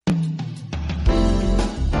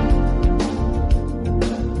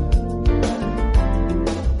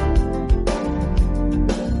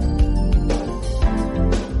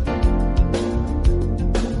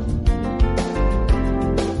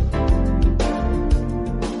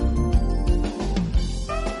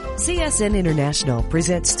CSN International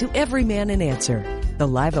presents To Every Man an Answer, the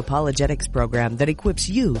live apologetics program that equips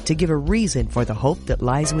you to give a reason for the hope that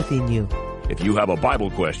lies within you. If you have a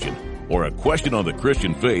Bible question or a question on the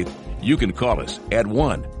Christian faith, you can call us at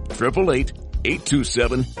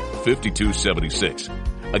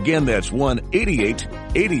 1-888-827-5276. Again, that's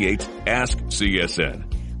 1-8888-ASK-CSN.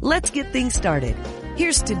 Let's get things started.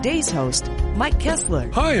 Here's today's host, Mike Kessler.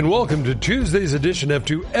 Hi, and welcome to Tuesday's edition of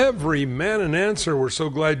To Every Man an Answer. We're so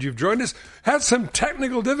glad you've joined us. Had some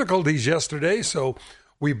technical difficulties yesterday, so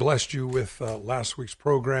we blessed you with last week's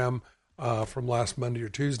program from last Monday or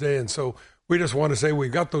Tuesday, and so we just want to say we've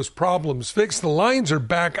got those problems fixed. The lines are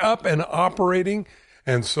back up and operating,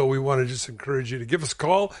 and so we want to just encourage you to give us a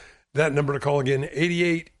call. That number to call again,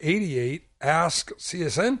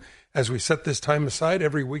 8888-ASK-CSN, as we set this time aside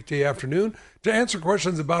every weekday afternoon to answer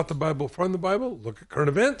questions about the Bible, from the Bible, look at current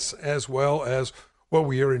events, as well as what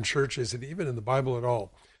we hear in church. Is it even in the Bible at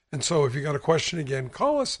all? And so if you got a question again,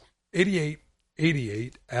 call us,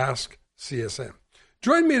 8888-ASK-CSN.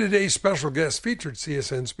 Join me today's special guest, featured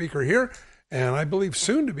CSN speaker here, and I believe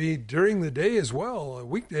soon to be during the day as well,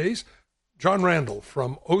 weekdays, John Randall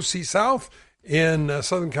from OC South in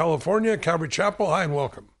Southern California, Calvary Chapel. Hi, and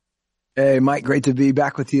welcome. Hey, Mike, great to be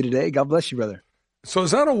back with you today. God bless you, brother. So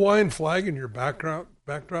is that a Hawaiian flag in your backdrop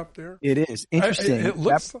there? It is. Interesting. It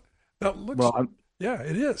looks, well, yeah,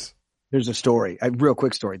 it is. There's a story, a real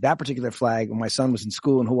quick story. That particular flag, when my son was in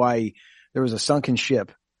school in Hawaii, there was a sunken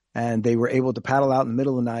ship, and they were able to paddle out in the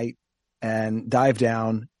middle of the night and dive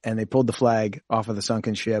down, and they pulled the flag off of the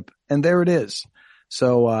sunken ship, and there it is.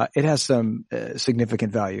 So it has some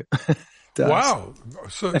significant value. Wow.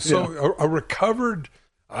 So a recovered...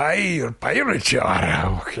 pirate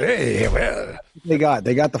yacht. Okay, well. They got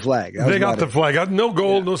the flag. They got the flag. No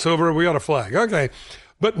gold, no silver. We got a flag. Okay.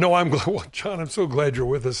 But no, I'm glad. Well, John, I'm so glad you're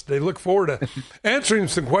with us today. Look forward to answering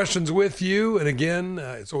some questions with you. And again,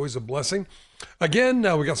 it's always a blessing. Again,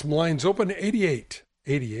 we got some lines open.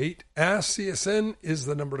 8888 Ask CSN is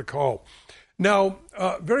the number to call. Now,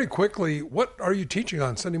 very quickly, what are you teaching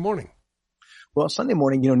on Sunday morning? Well, Sunday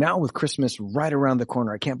morning, now with Christmas right around the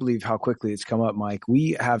corner, I can't believe how quickly it's come up, Mike.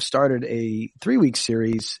 We have started a 3-week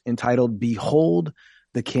series entitled Behold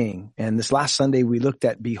the King. And this last Sunday, we looked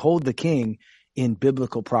at Behold the King in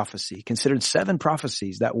biblical prophecy, considered 7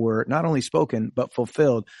 prophecies that were not only spoken, but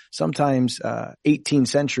fulfilled, sometimes 18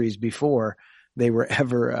 centuries before they were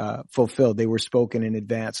ever fulfilled. They were spoken in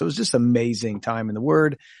advance. So it was just amazing time in the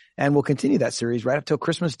Word. And we'll continue that series right up till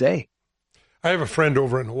Christmas Day. I have a friend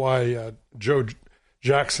over in Hawaii, Joe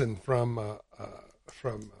Jackson from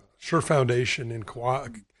Sure Foundation in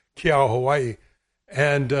Kiau, Hawaii.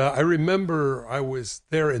 And I remember I was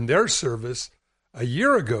there in their service a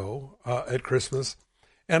year ago at Christmas.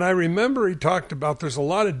 And I remember he talked about there's a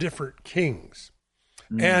lot of different kings.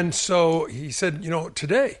 And so he said,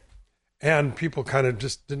 today. And people kind of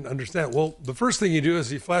just didn't understand. Well, the first thing he do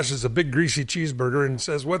is he flashes a big greasy cheeseburger and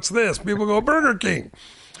says, "What's this?" People go, "Burger King."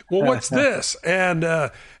 Well, what's this? And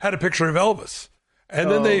had a picture of Elvis.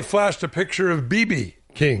 And then they flashed a picture of BB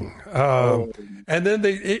King. And then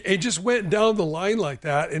it just went down the line like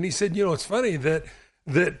that. And he said, it's funny that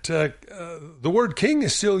the word king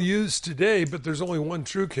is still used today, but there's only one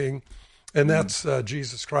true king, and that's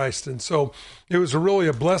Jesus Christ. And so it was really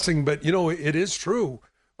a blessing. But, it is true.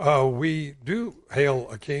 We do hail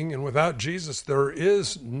a king, and without Jesus, there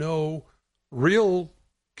is no real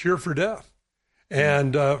cure for death.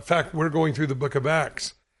 And in fact, we're going through the book of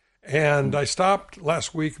Acts. And I stopped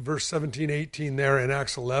last week, verse 17, 18 there in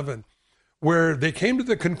Acts 11, where they came to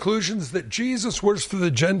the conclusions that Jesus was for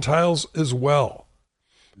the Gentiles as well.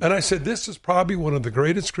 And I said, this is probably one of the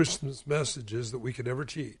greatest Christmas messages that we could ever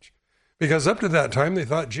teach. Because up to that time, they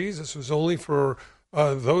thought Jesus was only for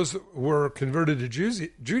those that were converted to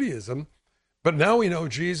Judaism. But now we know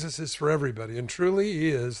Jesus is for everybody. And truly, he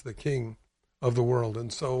is the King of the world.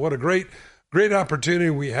 And so what a great opportunity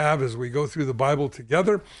we have as we go through the Bible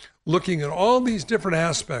together, looking at all these different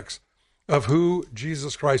aspects of who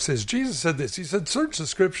Jesus Christ is. Jesus said this. He said, "Search the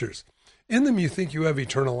scriptures. In them you think you have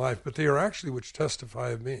eternal life, but they are actually which testify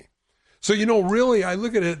of me." So, really, I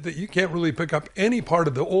look at it that you can't really pick up any part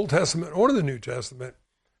of the Old Testament or the New Testament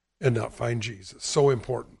and not find Jesus. So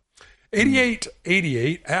important.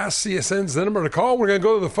 8888, Ask CSN's the number to call. We're going to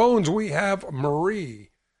go to the phones. We have Marie,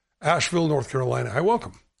 Asheville, North Carolina. Hi,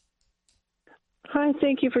 welcome. Hi,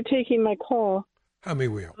 thank you for taking my call. How may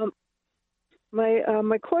we help?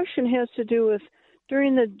 My question has to do with,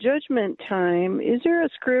 during the judgment time, is there a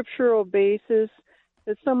scriptural basis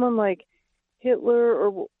that someone like Hitler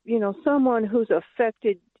or, someone who's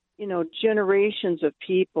affected, generations of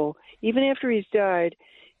people, even after he's died,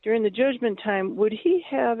 during the judgment time, would he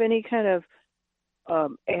have any kind of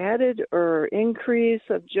added or increase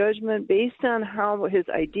of judgment based on how his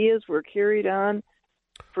ideas were carried on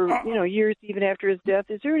for years even after his death?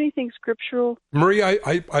 Is there anything scriptural? Marie,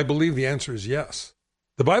 I believe the answer is yes.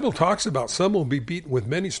 The Bible talks about some will be beaten with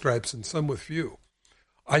many stripes and some with few.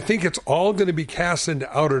 I think it's all going to be cast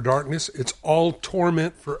into outer darkness. It's all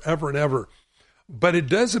torment forever and ever. But it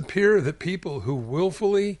does appear that people who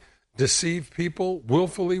willfully deceive people,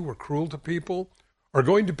 willfully were cruel to people, are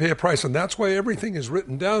going to pay a price. And that's why everything is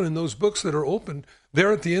written down in those books that are opened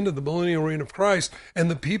there at the end of the millennial reign of Christ.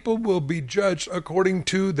 And the people will be judged according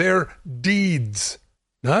to their deeds.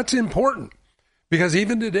 Now, that's important, because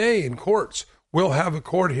even today in courts, we'll have a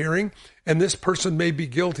court hearing, and this person may be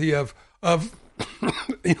guilty of a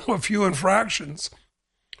few infractions,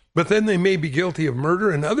 but then they may be guilty of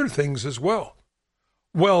murder and other things as well.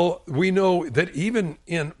 Well, we know that even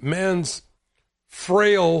in man's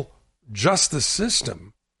frail justice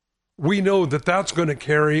system, we know that that's going to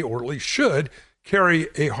carry, or at least should carry,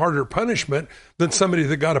 a harder punishment than somebody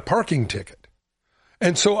that got a parking ticket.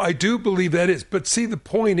 And so I do believe that is. But see, the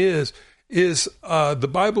point is the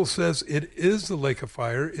Bible says it is the lake of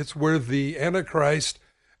fire. It's where the Antichrist,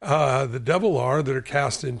 the devil are that are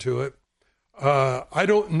cast into it. I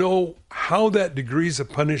don't know how that degrees of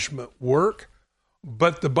punishment work,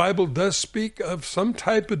 but the Bible does speak of some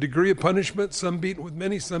type of degree of punishment, some beaten with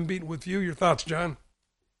many, some beaten with few. Your thoughts, John?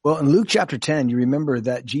 Well, in Luke chapter 10, you remember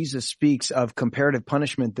that Jesus speaks of comparative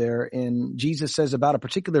punishment there. And Jesus says about a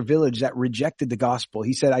particular village that rejected the gospel.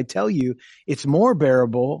 He said, I tell you, it's more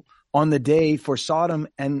bearable on the day for Sodom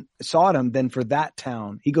than for that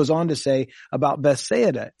town. He goes on to say about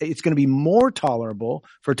Bethsaida, it's going to be more tolerable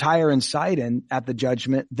for Tyre and Sidon at the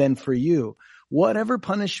judgment than for you. Whatever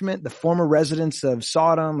punishment the former residents of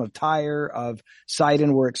Sodom, of Tyre, of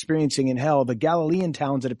Sidon were experiencing in hell, the Galilean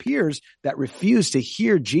towns, it appears, that refused to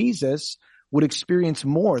hear Jesus would experience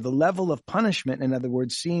more. The level of punishment, in other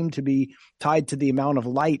words, seemed to be tied to the amount of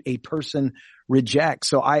light a person rejects.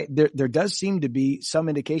 So there does seem to be some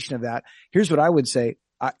indication of that. Here's what I would say.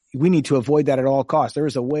 We need to avoid that at all costs. There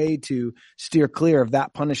is a way to steer clear of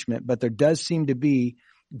that punishment, but there does seem to be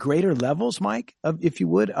greater levels, Mike, if you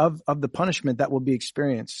would, of the punishment that will be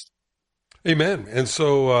experienced. Amen. And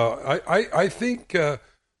so I think,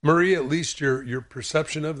 Marie, at least your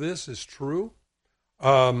perception of this is true.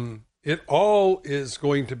 It all is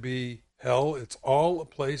going to be hell. It's all a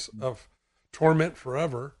place of torment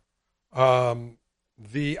forever.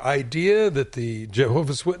 The idea that the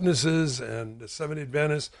Jehovah's Witnesses and the Seventh-day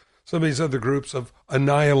Adventists, some of these other groups of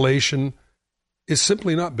annihilation, is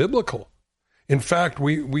simply not biblical. In fact,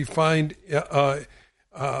 we find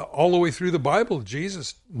all the way through the Bible,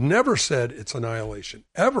 Jesus never said it's annihilation,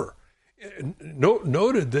 ever.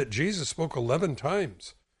 Noted that Jesus spoke 11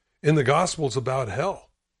 times in the Gospels about hell.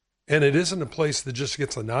 And it isn't a place that just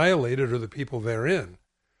gets annihilated or the people therein.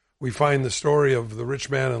 We find the story of the rich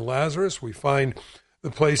man and Lazarus. We find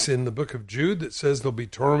the place in the book of Jude that says they'll be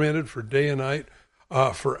tormented for day and night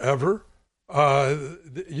forever.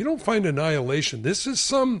 You don't find annihilation. This is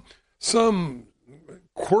some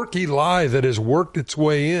quirky lie that has worked its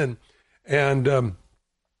way in. And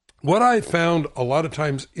what I found a lot of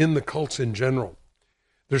times in the cults in general,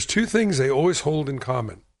 there's two things they always hold in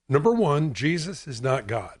common. Number one, Jesus is not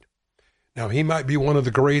God. Now, he might be one of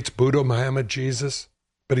the greats, Buddha, Muhammad, Jesus,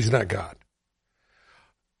 but he's not God.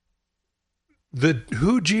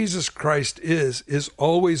 Who Jesus Christ is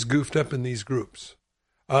always goofed up in these groups.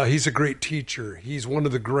 He's a great teacher. He's one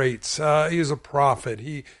of the greats. He is a prophet.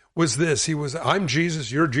 He was this. He was, I'm Jesus,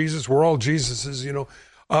 you're Jesus, we're all Jesuses,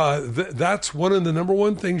 that's one of the number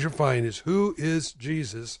one things you'll find is who is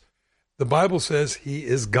Jesus? The Bible says he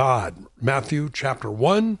is God. Matthew chapter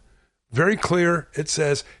 1, very clear. It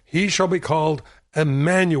says, he shall be called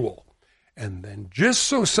Emmanuel. And then just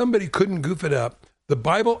so somebody couldn't goof it up, the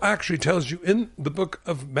Bible actually tells you in the book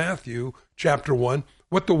of Matthew chapter 1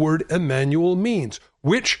 what the word Emmanuel means,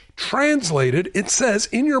 which translated, it says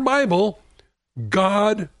in your Bible,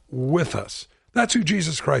 God with us. That's who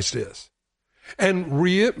Jesus Christ is. And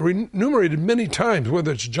remunerated many times,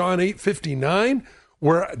 whether it's John 8:59,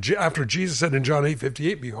 where after Jesus said in John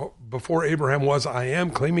 8:58, before Abraham was, I am,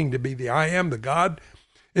 claiming to be the I am, the God.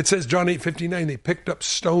 It says, John 8:59, they picked up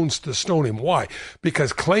stones to stone him. Why?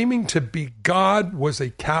 Because claiming to be God was a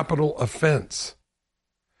capital offense.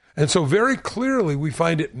 And so very clearly we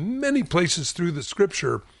find it many places through the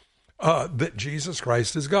scripture that Jesus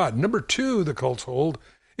Christ is God. Number two, the cults hold,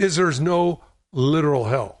 is there's no literal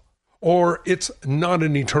hell, or it's not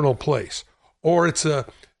an eternal place, or it's a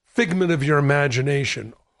figment of your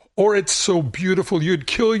imagination, or it's so beautiful you'd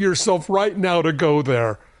kill yourself right now to go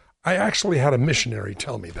there. I actually had a missionary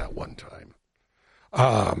tell me that one time.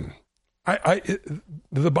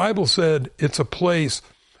 The Bible said it's a place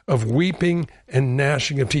of weeping and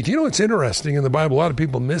gnashing of teeth. You know, it's interesting in the Bible. A lot of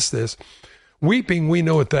people miss this. Weeping, we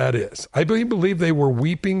know what that is. I believe they were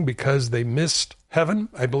weeping because they missed heaven.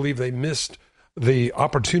 I believe they missed the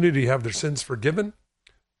opportunity to have their sins forgiven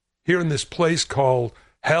here in this place called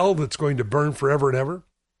hell that's going to burn forever and ever.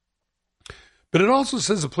 But it also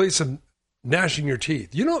says a place of gnashing your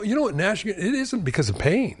teeth. You know what gnashing, it isn't because of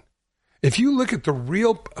pain. If you look at the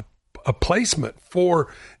real a placement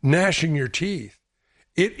for gnashing your teeth,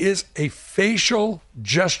 it is a facial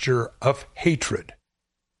gesture of hatred.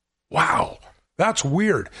 Wow, that's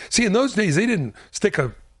weird. See, in those days, they didn't stick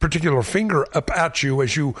a particular finger up at you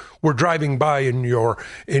as you were driving by in your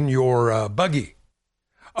buggy.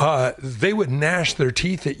 They would gnash their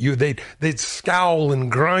teeth at you. They'd scowl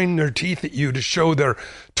and grind their teeth at you to show their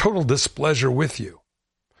total displeasure with you.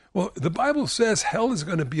 Well, the Bible says hell is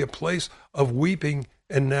going to be a place of weeping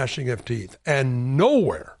and gnashing of teeth, and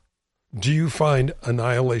nowhere do you find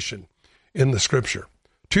annihilation in the Scripture.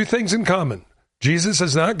 Two things in common: Jesus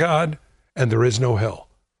is not God, and there is no hell,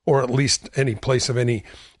 or at least any place of any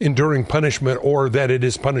enduring punishment, or that it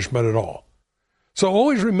is punishment at all. So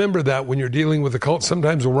always remember that when you're dealing with the cult.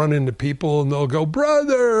 Sometimes we'll run into people and they'll go,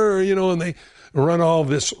 brother, and they run all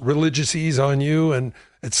this religious ease on you, and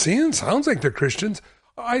it sounds like they're Christians.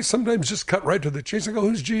 I sometimes just cut right to the chase and go,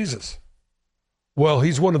 who's Jesus? Well,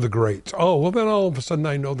 he's one of the greats. Oh, well, then all of a sudden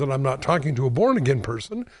I know that I'm not talking to a born-again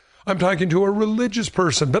person. I'm talking to a religious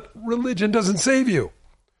person, but religion doesn't save you.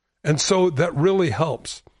 And so that really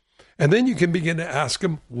helps. And then you can begin to ask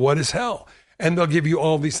them, what is hell? And they'll give you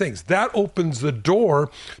all these things. That opens the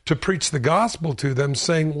door to preach the gospel to them,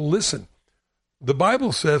 saying, well, listen, the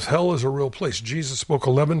Bible says hell is a real place. Jesus spoke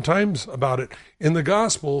 11 times about it in the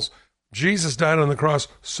Gospels. Jesus died on the cross,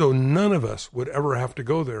 so none of us would ever have to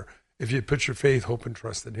go there if you put your faith, hope, and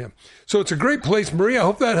trust in him. So it's a great place. Maria, I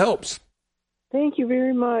hope that helps. Thank you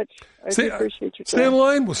very much. I appreciate your time. Stay in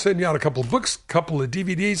line. We'll send you out a couple of books, a couple of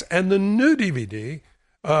DVDs, and the new DVD,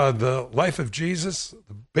 The Life of Jesus,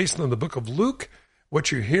 based on the book of Luke.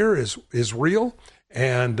 What you hear is real,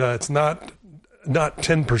 and it's not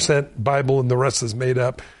 10% Bible and the rest is made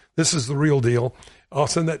up. This is the real deal. I'll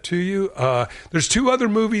send that to you. There's two other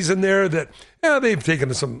movies in there that, they've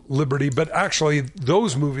taken some liberty, but actually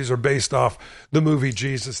those movies are based off the movie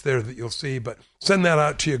Jesus there that you'll see. But send that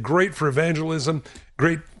out to you. Great for evangelism,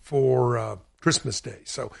 great for Christmas Day.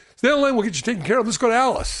 So stay on the line. We'll get you taken care of. Let's go to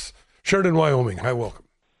Alice, Sheridan, Wyoming. Hi, welcome.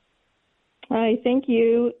 Hi, thank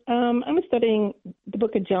you. I'm studying the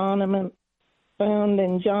book of John. I'm found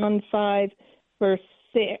in John 5, verse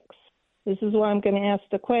 6. This is why I'm going to ask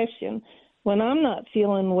the question. When I'm not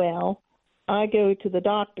feeling well, I go to the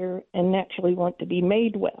doctor and naturally want to be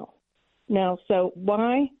made well. Now, so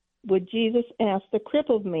why would Jesus ask the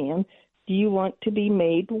crippled man, do you want to be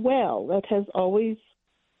made well? That has always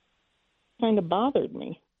kind of bothered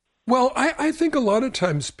me. Well, I think a lot of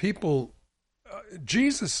times people,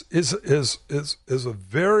 Jesus is a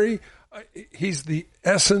very, he's the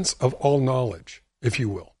essence of all knowledge, if you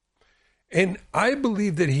will. And I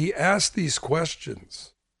believe that he asked these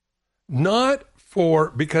questions not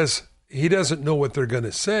because he doesn't know what they're going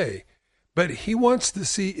to say, but he wants to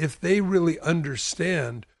see if they really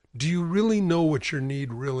understand, do you really know what your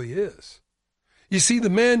need really is? You see, the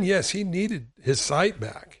man, yes, he needed his sight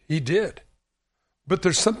back. He did. But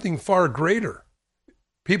there's something far greater.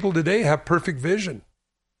 People today have perfect vision,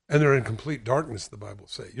 and they're in complete darkness, the Bible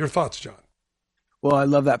says. Your thoughts, John? Well, I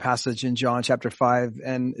love that passage in John chapter 5,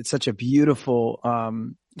 and it's such a beautiful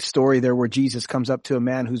story there where Jesus comes up to a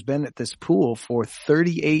man who's been at this pool for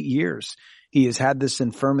 38 years. He has had this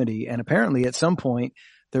infirmity, and apparently at some point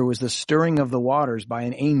there was the stirring of the waters by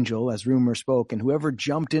an angel, as rumor spoke, and whoever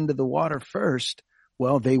jumped into the water first,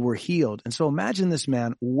 well, they were healed. And so imagine this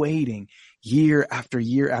man waiting year after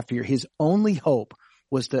year after year. His only hope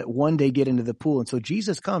was to one day get into the pool. And so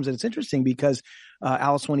Jesus comes, and it's interesting because,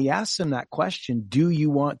 Alice, when he asks him that question, do you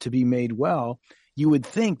want to be made well? You would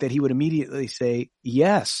think that he would immediately say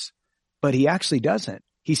yes, but he actually doesn't.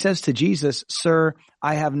 He says to Jesus, sir,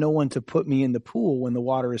 I have no one to put me in the pool when the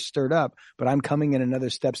water is stirred up, but I'm coming in another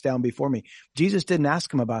steps down before me. Jesus didn't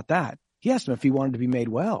ask him about that. He asked him if he wanted to be made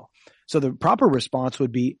well. So the proper response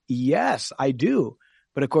would be, yes, I do.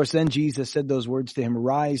 But of course, then Jesus said those words to him,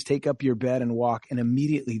 rise, take up your bed and walk. And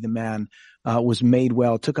immediately the man was made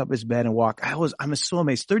well, took up his bed and walked. I'm so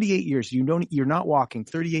amazed. 38 years, you're not walking,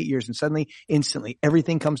 38 years. And suddenly, instantly,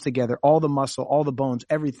 everything comes together, all the muscle, all the bones,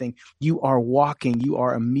 everything. You are walking. You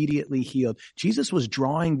are immediately healed. Jesus was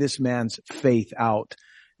drawing this man's faith out.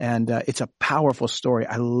 And it's a powerful story.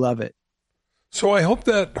 I love it. So I hope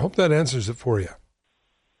that answers it for you.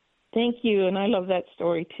 Thank you, and I love that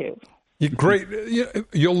story too. Great.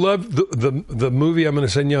 You'll love the movie I'm going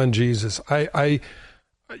to send you on Jesus. I've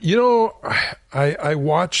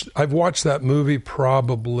watched that movie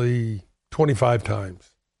probably 25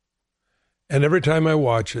 times. And every time I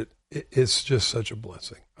watch it, it's just such a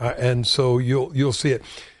blessing. And so you'll see it.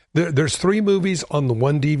 There's 3 movies on the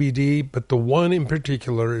one DVD, but the one in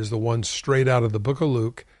particular is the one straight out of the book of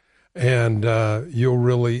Luke. And you'll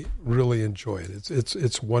really, really enjoy it.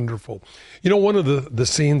 It's wonderful. One of the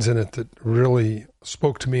scenes in it that really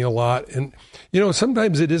spoke to me a lot, and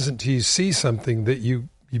sometimes it isn't till you see something that you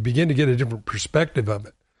begin to get a different perspective of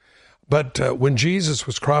it. But when Jesus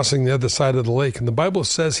was crossing the other side of the lake, and the Bible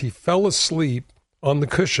says he fell asleep on the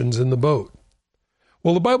cushions in the boat.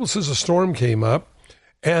 Well, the Bible says a storm came up,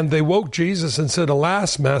 and they woke Jesus and said,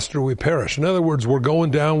 "Alas, Master, we perish." In other words, we're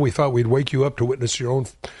going down. We thought we'd wake you up to witness your own,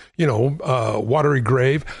 watery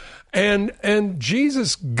grave. And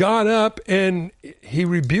Jesus got up and he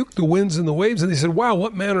rebuked the winds and the waves. And he said, "Wow,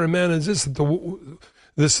 what manner of man is this that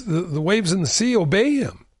the waves and the sea obey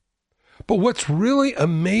him?" But what's really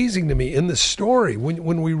amazing to me in this story,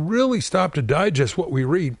 when we really stop to digest what we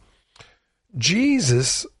read,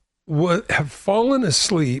 Jesus would have fallen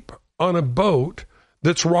asleep on a boat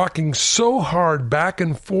that's rocking so hard back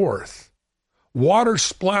and forth, water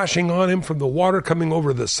splashing on him from the water coming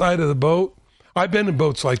over the side of the boat. I've been in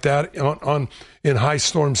boats like that in high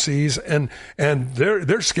storm seas, and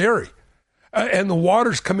they're scary. And the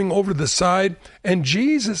water's coming over the side, and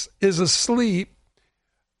Jesus is asleep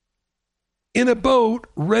in a boat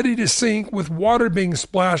ready to sink with water being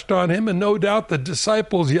splashed on him, and no doubt the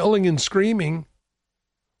disciples yelling and screaming.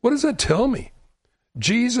 What does that tell me?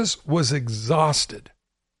 Jesus was exhausted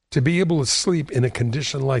to be able to sleep in a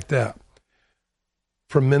condition like that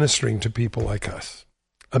from ministering to people like us.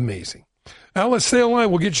 Amazing. Alice, stay online.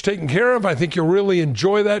 We'll get you taken care of. I think you'll really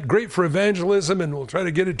enjoy that. Great for evangelism, and we'll try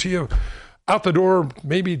to get it to you out the door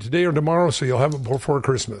maybe today or tomorrow so you'll have it before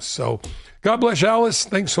Christmas. So God bless, Alice.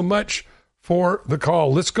 Thanks so much for the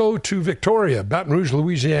call. Let's go to Victoria, Baton Rouge,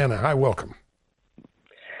 Louisiana. Hi, welcome.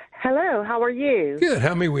 Hello, how are you? Good.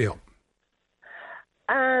 How may we help?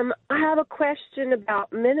 I have a question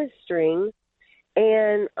about ministering,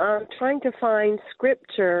 and I'm trying to find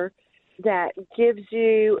scripture that gives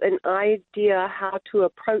you an idea how to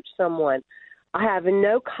approach someone. I have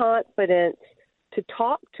no confidence to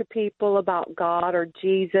talk to people about God or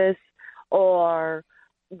Jesus or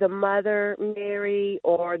the Mother Mary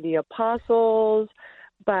or the apostles,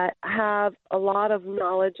 but have a lot of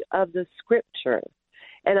knowledge of the scripture.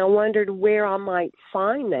 And I wondered where I might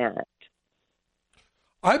find that.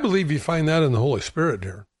 I believe you find that in the Holy Spirit,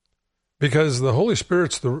 dear, because the Holy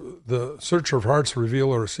Spirit's the searcher of hearts,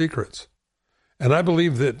 revealer of secrets. And I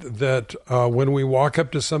believe that when we walk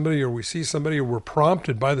up to somebody or we see somebody or we're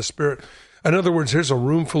prompted by the Spirit, in other words, here's a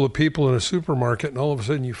room full of people in a supermarket, and all of a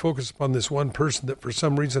sudden you focus upon this one person that for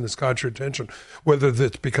some reason has caught your attention, whether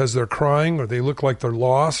that's because they're crying or they look like they're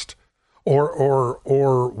lost or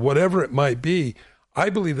whatever it might be.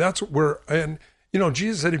 I believe that's where, and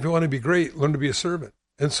Jesus said, if you want to be great, learn to be a servant.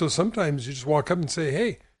 And so sometimes you just walk up and say,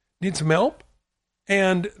 "Hey, need some help?"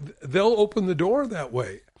 And they'll open the door that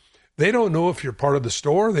way. They don't know if you're part of the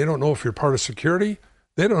store. They don't know if you're part of security.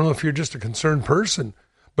 They don't know if you're just a concerned person.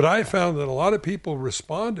 But I found that a lot of people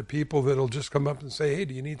respond to people that'll just come up and say, "Hey,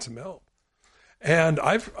 do you need some help?" And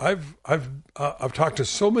I've talked to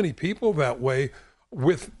so many people that way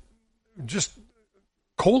with just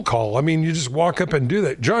cold call. I mean, you just walk up and do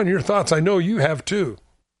that. John, your thoughts? I know you have too.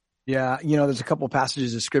 Yeah, there's a couple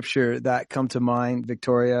passages of scripture that come to mind,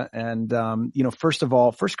 Victoria. And, first of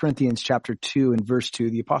all, 1 Corinthians chapter 2 and verse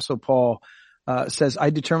 2, the Apostle Paul says,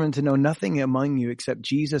 "I determined to know nothing among you except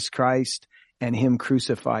Jesus Christ and him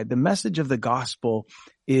crucified." The message of the gospel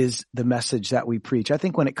is the message that we preach. I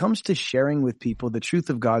think when it comes to sharing with people the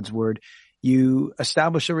truth of God's word, you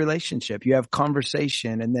establish a relationship, you have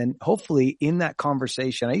conversation, and then hopefully in that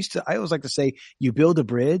conversation, I always like to say, you build a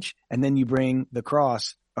bridge and then you bring the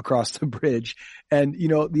cross across the bridge. And,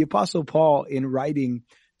 the Apostle Paul, in writing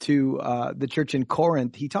to the church in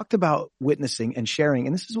Corinth, he talked about witnessing and sharing.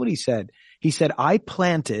 And this is what he said. He said, "I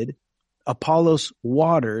planted, Apollos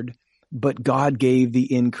watered, but God gave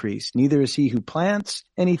the increase. Neither is he who plants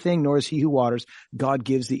anything, nor is he who waters. God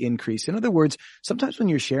gives the increase." In other words, sometimes when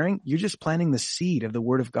you're sharing, you're just planting the seed of the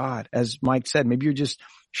word of God. As Mike said, maybe you're just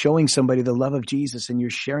showing somebody the love of Jesus and you're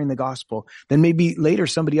sharing the gospel. Then maybe later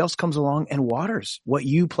somebody else comes along and waters what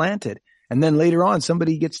you planted. And then later on,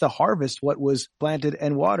 somebody gets to harvest what was planted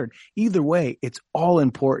and watered. Either way, it's all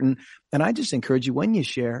important. And I just encourage you, when you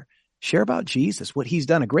share about Jesus, what he's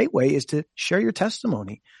done. A great way is to share your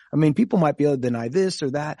testimony. I mean, people might be able to deny this or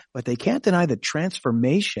that, but they can't deny the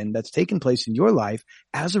transformation that's taken place in your life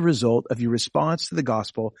as a result of your response to the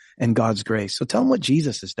gospel and God's grace. So tell them what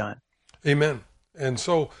Jesus has done. Amen. And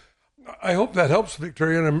so I hope that helps,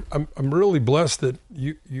 Victoria. And I'm really blessed that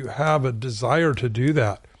you have a desire to do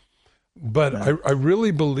that. But I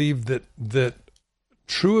really believe that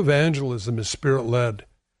true evangelism is Spirit-led.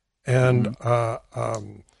 And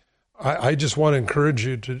I just want to encourage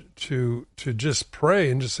you to just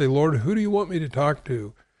pray and just say, Lord, who do you want me to talk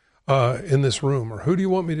to in this room? Or who do you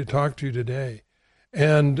want me to talk to today?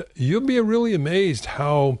 And you'll be really amazed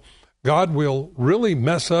how God will really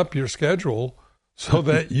mess up your schedule so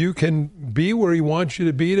that you can be where he wants you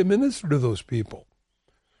to be to minister to those people.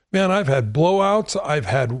 Man, I've had blowouts. I've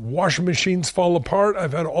had washing machines fall apart.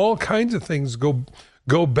 I've had all kinds of things go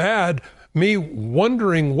bad. Me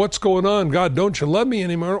wondering what's going on. God, don't you love me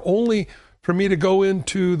anymore? Only for me to go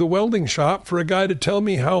into the welding shop for a guy to tell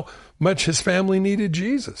me how much his family needed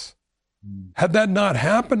Jesus. Had that not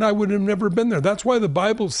happened, I would have never been there. That's why the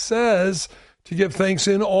Bible says to give thanks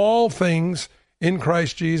in all things in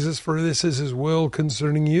Christ Jesus, for this is his will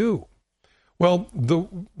concerning you. Well,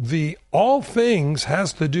 the all things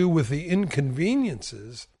has to do with the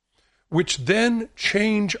inconveniences, which then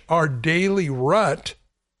change our daily rut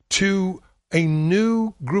to a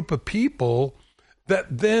new group of people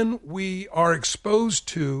that then we are exposed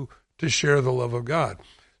to share the love of God.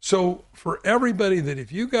 So for everybody, that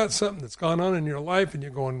if you got something that's gone on in your life and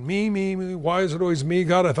you're going, me, why is it always me?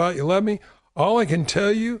 God, I thought you loved me. All I can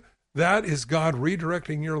tell you, that is God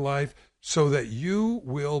redirecting your life so that you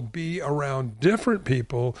will be around different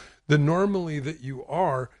people than normally that you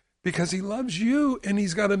are, because he loves you and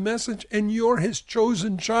he's got a message and you're his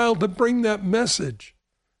chosen child to bring that message.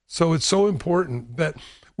 So it's so important that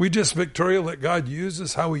we just, Victoria, let God use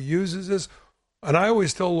us how he uses us. And I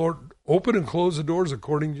always tell Lord, open and close the doors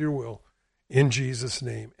according to your will in Jesus'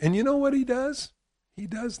 name. And you know what he does? He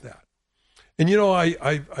does that. And you know, I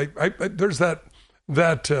there's that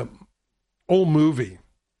old movie,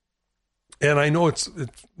 and I know it's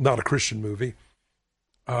not a Christian movie.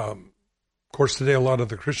 Of course, today a lot of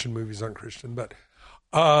the Christian movies aren't Christian, but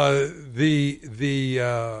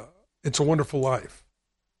It's a Wonderful Life.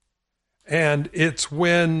 And it's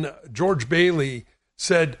when George Bailey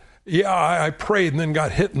said, yeah, I prayed and then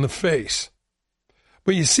got hit in the face.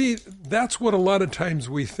 But you see, that's what a lot of times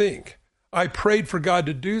we think. I prayed for God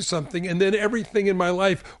to do something, and then everything in my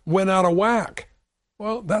life went out of whack.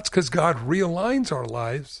 Well, that's because God realigns our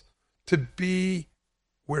lives to be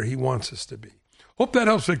where he wants us to be. Hope that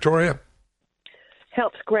helps, Victoria.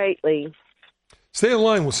 Helps greatly. Stay in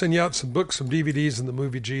line. We'll send you out some books, some DVDs, and the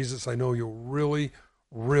movie Jesus. I know you'll really,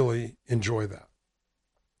 really enjoy that.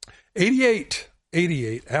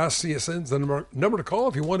 8888 Ask CSN's the number to call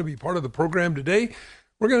if you want to be part of the program today.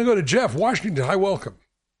 We're going to go to Jeff, Washington. Hi, welcome.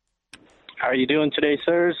 How are you doing today,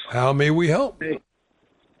 sirs? How may we help?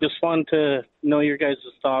 Just wanted to know your guys'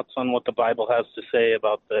 thoughts on what the Bible has to say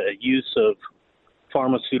about the use of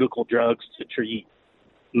pharmaceutical drugs to treat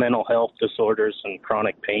mental health disorders and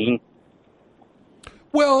chronic pain.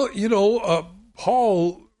 Well, you know,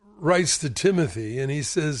 Paul writes to Timothy, and he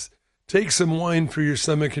says, take some wine for your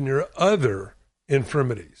stomach and your other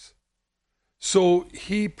infirmities. So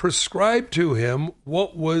he prescribed to him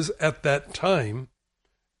what was at that time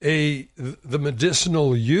the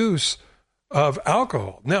medicinal use of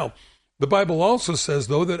alcohol. Now, the Bible also says,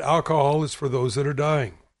 though, that alcohol is for those that are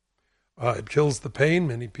dying. It kills the pain.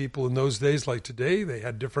 Many people in those days, like today, they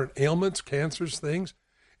had different ailments, cancers, things,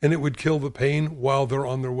 and it would kill the pain while they're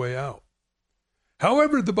on their way out.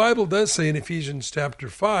 However, the Bible does say in Ephesians chapter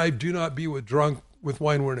 5, do not be drunk with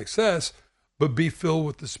wine where in excess, but be filled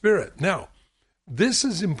with the Spirit. Now, this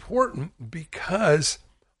is important because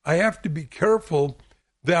I have to be careful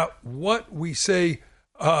that what we say,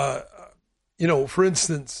 for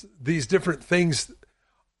instance, these different things,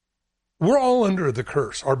 we're all under the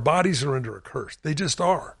curse. Our bodies are under a curse. They just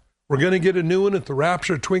are. We're going to get a new one at the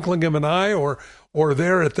rapture, twinkling of an eye, or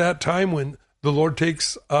there at that time when the Lord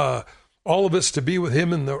takes all of us to be with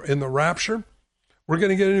him in the rapture. We're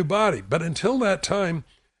going to get a new body. But until that time,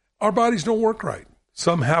 our bodies don't work right.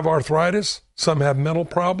 Some have arthritis, some have mental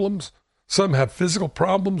problems, some have physical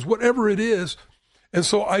problems, whatever it is. And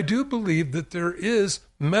so I do believe that there is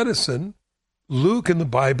medicine. Luke in the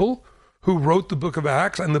Bible, who wrote the book of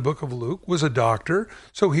Acts and the book of Luke, was a doctor.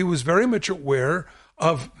 So he was very much aware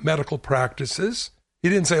of medical practices. He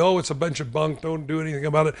didn't say, oh, it's a bunch of bunk, don't do anything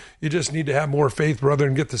about it. You just need to have more faith, brother,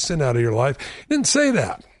 and get the sin out of your life. He didn't say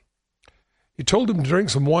that. He told him to drink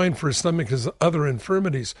some wine for his stomach, his other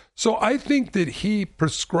infirmities. So I think that he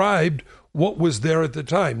prescribed what was there at the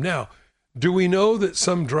time. Now, do we know that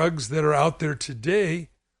some drugs that are out there today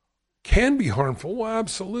can be harmful? Well,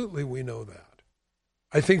 absolutely, we know that.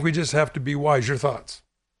 I think we just have to be wise. Your thoughts?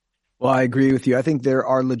 Well, I agree with you. I think there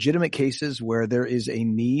are legitimate cases where there is a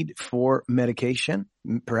need for medication,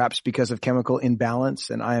 perhaps because of chemical imbalance,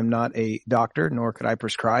 and I am not a doctor, nor could I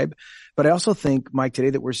prescribe. But I also think, Mike, today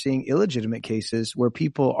that we're seeing illegitimate cases where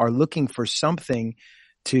people are looking for something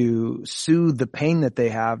to soothe the pain that they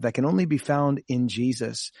have that can only be found in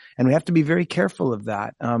Jesus. And we have to be very careful of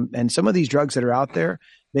that. And some of these drugs that are out there,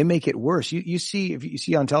 they make it worse. You see, if you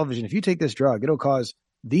see on television, if you take this drug, it'll cause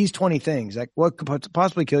these 20 things, like what could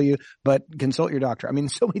possibly kill you, but consult your doctor. I mean,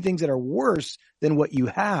 so many things that are worse than what you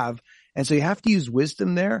have. And so you have to use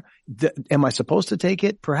wisdom there. Am I supposed to take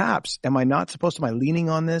it? Perhaps. Am I not supposed to? Am I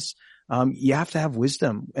leaning on this? You have to have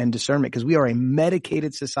wisdom and discernment because we are a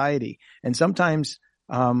medicated society. And sometimes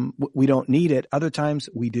we don't need it. Other times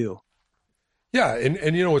we do. Yeah.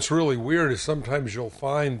 And you know, what's really weird is sometimes you'll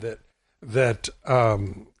find that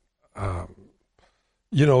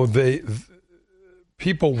you know,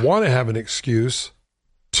 people want to have an excuse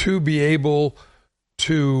to be able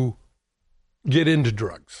to get into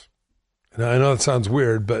drugs. And I know it sounds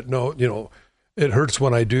weird, but no, you know, it hurts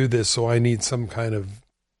when I do this, so I need some kind of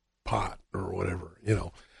pot or whatever, you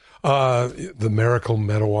know. The miracle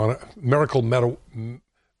marijuana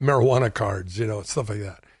cards, you know, stuff like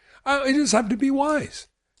that. I just have to be wise.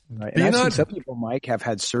 Right. And I've seen some people, Mike, have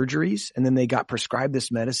had surgeries and then they got prescribed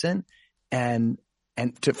this medicine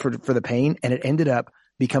for the pain, and it ended up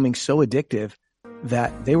becoming so addictive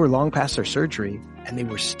that they were long past their surgery and they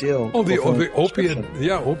were still. Oh, the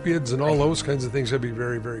opiates and all those kinds of things. I'd be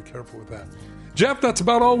very, very careful with that. Jeff, that's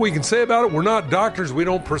about all we can say about it. We're not doctors. We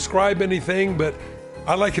don't prescribe anything, but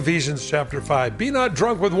I like Ephesians chapter 5. Be not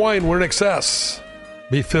drunk with wine where in excess.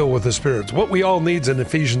 Be filled with the Spirit. What we all need's in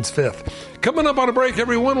Ephesians 5. Coming up on a break,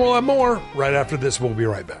 everyone. We'll have more right after this. We'll be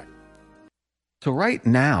right back. So right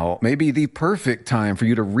now may be the perfect time for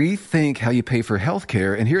you to rethink how you pay for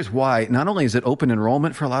healthcare. And here's why. Not only is it open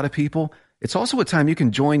enrollment for a lot of people, it's also a time you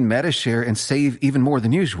can join Medi-Share and save even more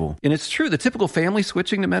than usual. And it's true, the typical family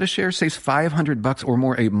switching to Medi-Share saves $500 or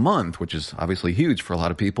more a month, which is obviously huge for a lot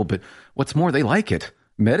of people. But what's more, they like it.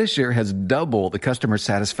 Medi-Share has double the customer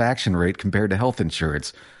satisfaction rate compared to health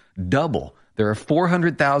insurance. Double. There are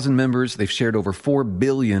 400,000 members. They've shared over $4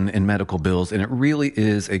 billion in medical bills, and it really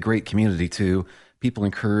is a great community, too. People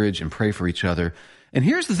encourage and pray for each other. And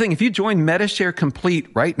here's the thing. If you join Medi-Share Complete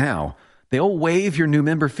right now, they'll waive your new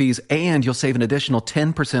member fees, and you'll save an additional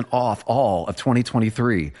 10% off all of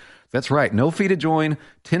 2023. That's right. No fee to join,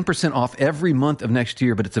 10% off every month of next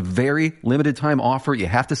year, but it's a very limited time offer. You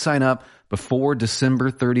have to sign up before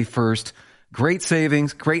December 31st. Great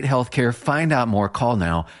savings, great health care. Find out more. Call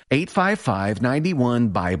now.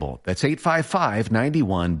 855-91-BIBLE. That's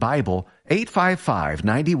 855-91-BIBLE.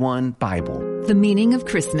 855-91-BIBLE. The meaning of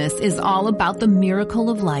Christmas is all about the miracle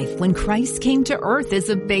of life when Christ came to earth as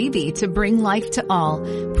a baby to bring life to all.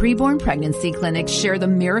 Preborn pregnancy clinics share the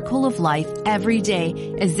miracle of life every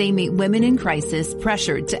day as they meet women in crisis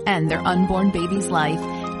pressured to end their unborn baby's life.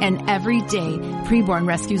 And every day, Preborn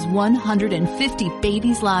rescues 150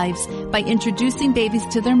 babies' lives by introducing babies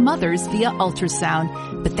to their mothers via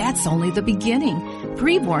ultrasound. But that's only the beginning.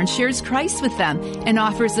 Preborn shares Christ with them and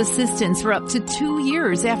offers assistance for up to 2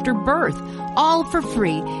 years after birth, all for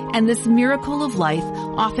free. And this miracle of life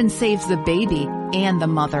often saves the baby and the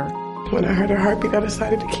mother. When I heard her heartbeat, I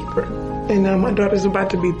decided to keep her. And now my daughter's about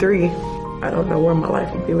to be 3. I don't know where my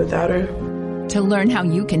life would be without her. To learn how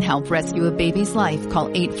you can help rescue a baby's life, call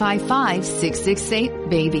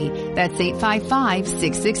 855-668-BABY. That's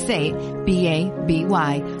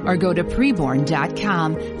 855-668-BABY. Or go to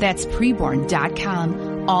preborn.com. That's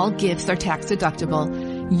preborn.com. All gifts are tax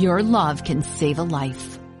deductible. Your love can save a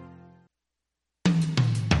life.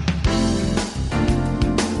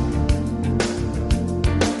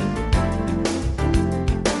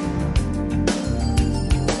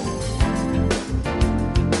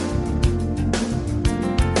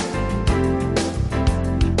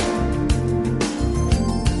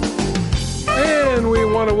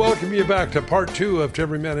 Welcome you back to part 2 of To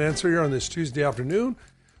Every Man Answer here on this Tuesday afternoon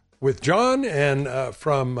with John and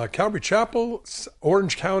from Calvary Chapel,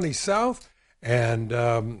 Orange County South. And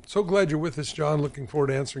so glad you're with us, John. Looking forward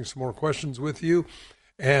to answering some more questions with you.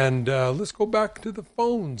 And let's go back to the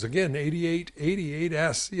phones. Again, 8888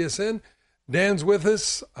 Ask CSN. Dan's with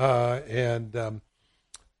us. Hi and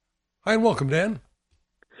welcome, Dan.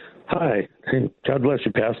 Hi. Hey, God bless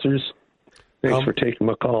you, pastors. Thanks for taking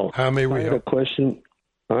my call. How may we I had help?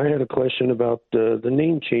 I had a question about the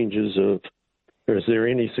name changes of, is there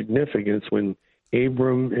any significance when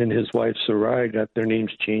Abram and his wife Sarai got their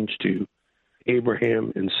names changed to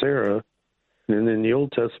Abraham and Sarah? And in the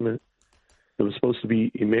Old Testament, it was supposed to be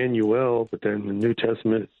Emmanuel, but then the New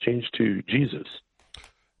Testament it's changed to Jesus.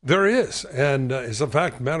 There is. And as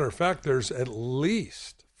a matter of fact, there's at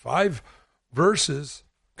least 5 verses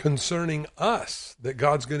concerning us that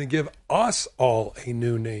God's going to give us all a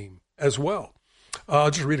new name as well. I'll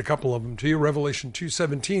just read a couple of them to you. Revelation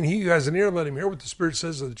 2:17, he who has an ear, let him hear what the Spirit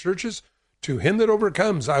says of the churches. To him that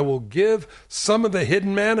overcomes, I will give some of the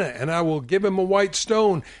hidden manna, and I will give him a white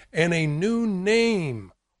stone and a new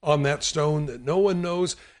name on that stone that no one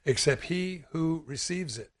knows except he who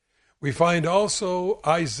receives it. We find also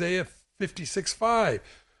Isaiah 56:5.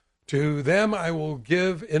 To them I will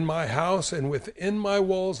give in my house and within my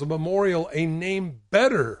walls a memorial, a name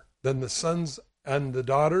better than the sons and the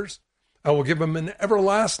daughters. I will give them an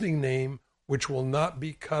everlasting name which will not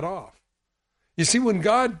be cut off. You see, when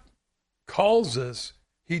God calls us,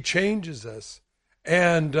 he changes us.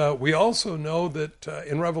 And we also know that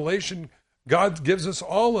in Revelation, God gives us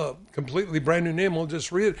all a completely brand new name. We'll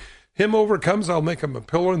just read it. Him overcomes, I'll make him a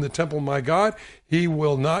pillar in the temple of my God. He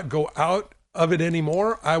will not go out of it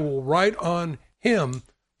anymore. I will write on him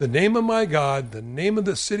the name of my God, the name of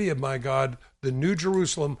the city of my God, the New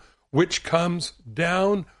Jerusalem, which comes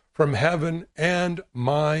down from heaven, and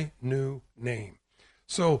my new name.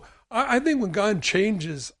 So I think when God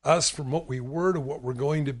changes us from what we were to what we're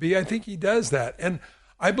going to be, I think he does that. And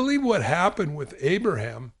I believe what happened with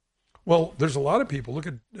Abraham, well, there's a lot of people. Look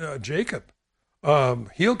at Jacob,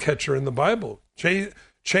 heel catcher in the Bible,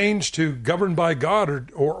 changed to governed by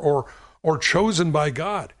God or chosen by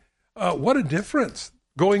God. What a difference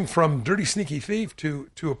going from dirty, sneaky thief to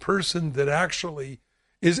a person that actually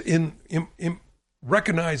is in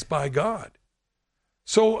recognized by God.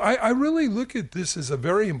 So I really look at this as a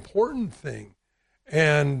very important thing.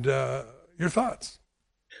 And your thoughts?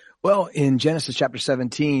 Well, in Genesis chapter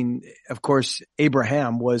 17, of course,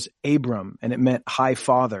 Abraham was Abram, and it meant high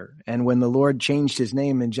father. And when the Lord changed his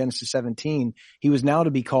name in Genesis 17, he was now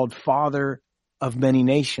to be called father of many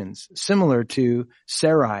nations, similar to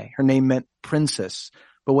Sarai. Her name meant princess.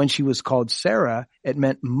 But when she was called Sarah, it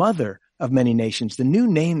meant mother of many nations. The new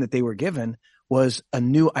name that they were given was a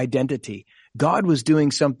new identity. God was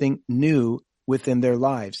doing something new within their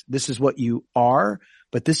lives. This is what you are,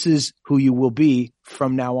 but this is who you will be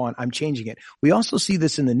from now on. I'm changing it. We also see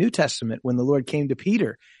this in the New Testament when the Lord came to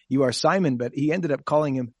Peter. You are Simon, but he ended up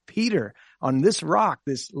calling him Peter. On this rock,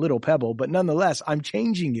 this little pebble, but nonetheless, I'm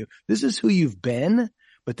changing you. This is who you've been,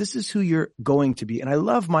 but this is who you're going to be. And I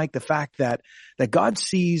love, Mike, the fact that God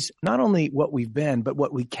sees not only what we've been, but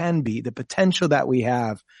what we can be, the potential that we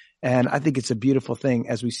have. And I think it's a beautiful thing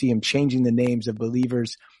as we see him changing the names of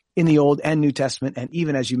believers in the Old and New Testament, and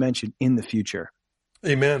even, as you mentioned, in the future.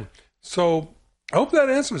 Amen. So I hope that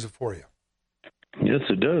answers it for you. Yes,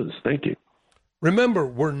 it does. Thank you. Remember,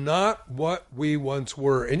 we're not what we once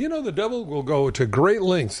were. And you know, the devil will go to great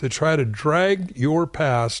lengths to try to drag your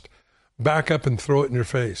past back up and throw it in your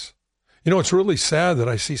face. You know, it's really sad that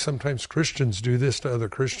I see sometimes Christians do this to other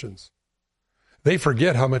Christians. They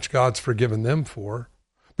forget how much God's forgiven them for.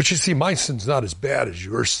 But you see, my sin's not as bad as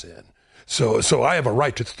your sin. So I have a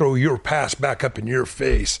right to throw your past back up in your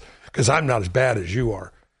face because I'm not as bad as you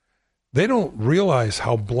are. They don't realize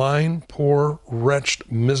how blind, poor,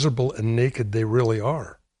 wretched, miserable, and naked they really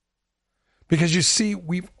are. Because you see,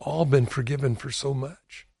 we've all been forgiven for so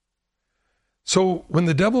much. So when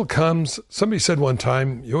the devil comes, somebody said one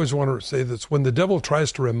time, you always want to say this, when the devil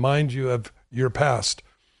tries to remind you of your past,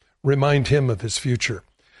 remind him of his future.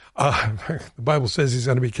 The Bible says he's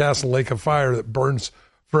going to be cast in a lake of fire that burns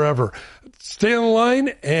forever. Stay on the line,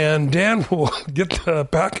 and Dan will get the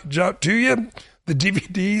package out to you, the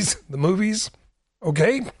DVDs, the movies.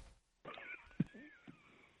 Okay?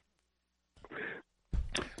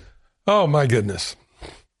 Oh, my goodness.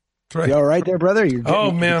 Right. You all right there, brother?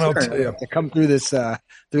 Oh, man, I'll tell you. To come through this,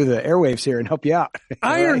 through the airwaves here and help you out.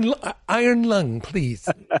 Iron lung, please.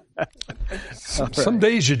 Some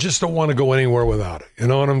days you just don't want to go anywhere without it. You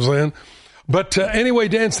know what I'm saying? But anyway,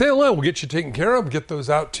 Dan, stay alone. We'll get you taken care of, get those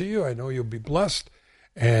out to you. I know you'll be blessed.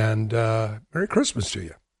 And Merry Christmas to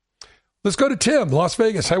you. Let's go to Tim, Las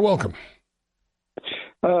Vegas. Hi, welcome.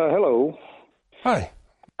 Hello. Hi.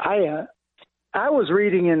 I was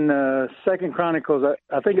reading in Second Chronicles,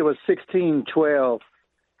 I think it was 16:12.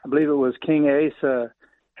 I believe it was King Asa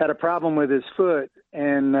had a problem with his foot,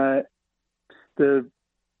 and the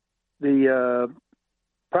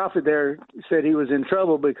prophet there said he was in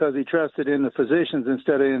trouble because he trusted in the physicians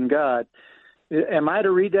instead of in God. Am I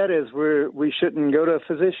to read that as we shouldn't go to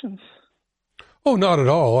physicians? Oh, not at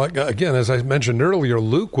all. Again, as I mentioned earlier,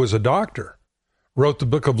 Luke was a doctor, wrote the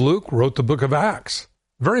book of Luke, wrote the book of Acts,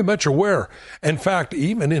 very much aware. In fact,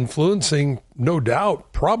 even influencing, no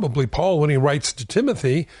doubt, probably Paul when he writes to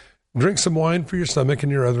Timothy, drink some wine for your stomach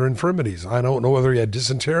and your other infirmities. I don't know whether he had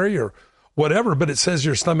dysentery or whatever, but it says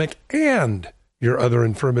your stomach and your other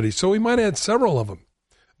infirmities. So he might have had several of them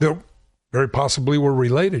that very possibly were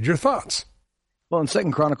related. Your thoughts? Well, in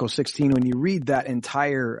 2 Chronicles 16, when you read that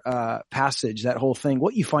entire passage, that whole thing,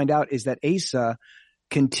 what you find out is that Asa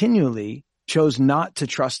continually chose not to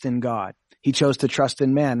trust in God. He chose to trust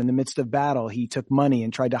in man. In the midst of battle, he took money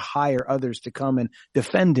and tried to hire others to come and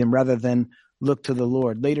defend him rather than look to the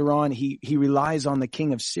Lord. Later on, he relies on the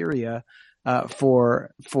king of Syria for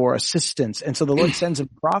assistance. And so the Lord sends a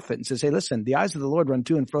prophet and says, hey, listen, the eyes of the Lord run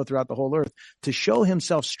to and fro throughout the whole earth to show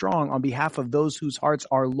himself strong on behalf of those whose hearts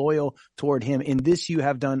are loyal toward him. In this you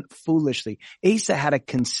have done foolishly. Asa had a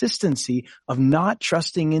consistency of not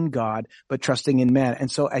trusting in God, but trusting in man. And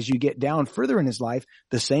so as you get down further in his life,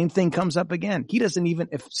 the same thing comes up again. He doesn't even,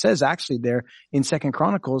 it says actually there in 2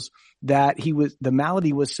 Chronicles that the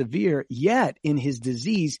malady was severe, yet in his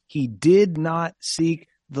disease, he did not seek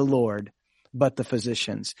the Lord, but the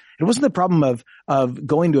physicians. It wasn't the problem of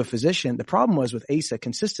going to a physician. The problem was with Asa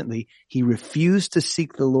consistently, he refused to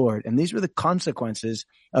seek the Lord. And these were the consequences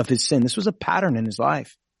of his sin. This was a pattern in his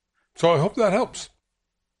life. So I hope that helps.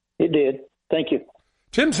 It did. Thank you.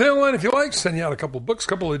 Tim Sandline, if you like, send you out a couple of books, a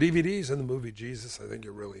couple of DVDs, and the movie Jesus. I think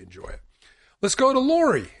you'll really enjoy it. Let's go to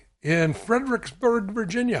Lori in Fredericksburg,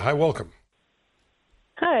 Virginia. Hi, welcome.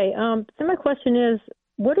 Hi. So my question is,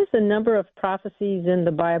 what is the number of prophecies in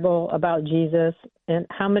the Bible about Jesus, and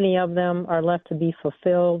how many of them are left to be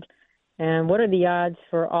fulfilled? And what are the odds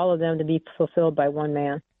for all of them to be fulfilled by one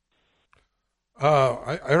man?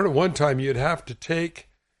 I heard at one time you'd have to take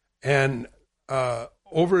and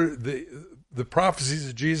over the prophecies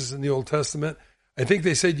of Jesus in the Old Testament, I think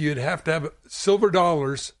they said you'd have to have silver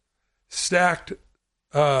dollars stacked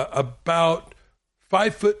about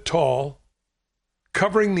 5 foot tall,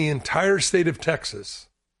 covering the entire state of Texas,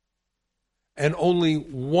 and only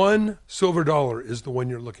one silver dollar is the one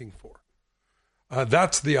you're looking for.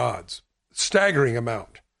 That's the odds. Staggering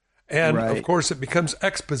amount. And, right. Of course, it becomes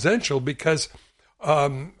exponential because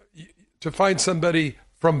to find somebody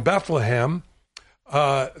from Bethlehem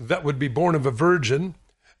that would be born of a virgin,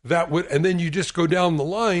 and then you just go down the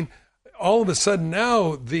line, all of a sudden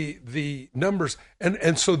now the numbers,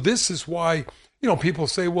 and so this is why, people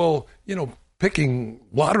say, well, picking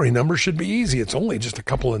lottery numbers should be easy. It's only just a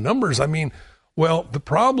couple of numbers. I mean, well, the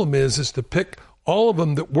problem is to pick all of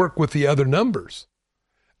them that work with the other numbers.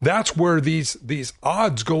 That's where these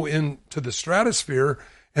odds go into the stratosphere,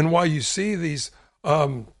 and why you see these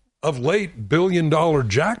of late $1 billion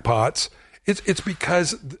jackpots. It's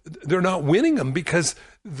because they're not winning them because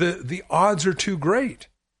the odds are too great.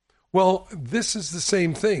 Well, this is the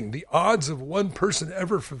same thing. The odds of one person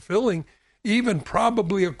ever fulfilling even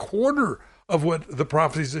probably a quarter of what the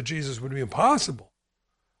prophecies of Jesus would be impossible.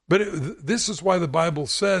 But this is why the Bible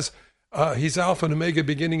says he's Alpha and Omega,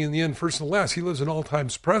 beginning and the end, first and last. He lives in all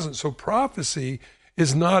times present. So prophecy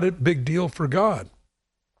is not a big deal for God.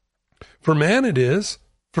 For man it is.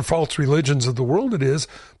 For false religions of the world it is.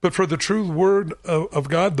 But for the true word of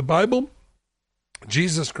God, the Bible,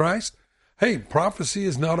 Jesus Christ, hey, prophecy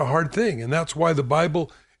is not a hard thing. And that's why the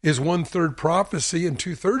Bible is 1/3 prophecy, and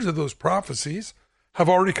 2/3 of those prophecies have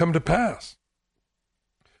already come to pass.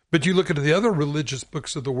 But you look at the other religious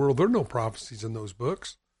books of the world, there are no prophecies in those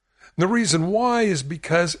books. And the reason why is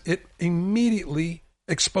because it immediately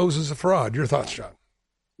exposes a fraud. Your thoughts, John?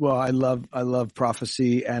 Well, I love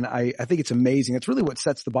prophecy, and I think it's amazing. It's really what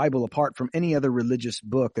sets the Bible apart from any other religious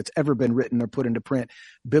book that's ever been written or put into print,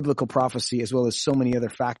 biblical prophecy, as well as so many other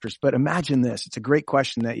factors. But imagine this. It's a great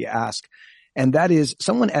question that you ask. And that is,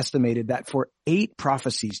 someone estimated that for 8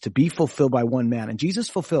 prophecies to be fulfilled by one man, and Jesus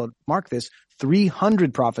fulfilled, mark this,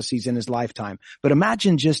 300 prophecies in his lifetime. But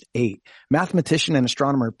imagine just 8. Mathematician and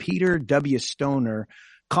astronomer Peter W. Stoner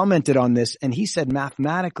commented on this, and he said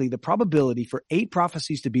mathematically the probability for 8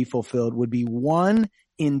 prophecies to be fulfilled would be 1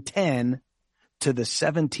 in 10 to the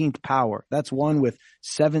 17th power. That's 1 with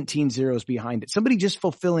 17 zeros behind it. Somebody just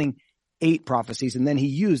fulfilling 8 prophecies. And then he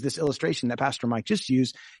used this illustration that Pastor Mike just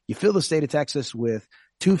used. You fill the state of Texas with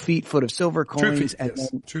 2 feet foot of silver coins. 2 feet, and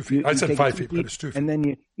yes. then 2 feet. I said 5 feet, but it's 2 feet. And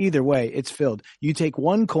then either way, it's filled. You take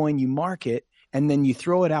one coin, you mark it, and then you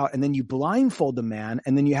throw it out, and then you blindfold the man,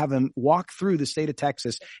 and then you have him walk through the state of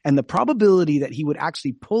Texas, and the probability that he would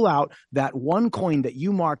actually pull out that one coin that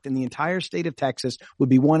you marked in the entire state of Texas would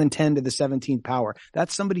be 1 in 10 to the 17th power.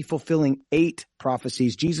 That's somebody fulfilling 8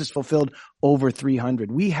 prophecies. Jesus fulfilled over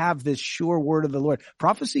 300. We have this sure word of the Lord.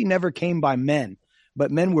 Prophecy never came by men,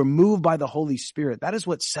 but men were moved by the Holy Spirit. That is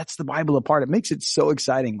what sets the Bible apart. It makes it so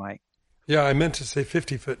exciting, Mike. Yeah, I meant to say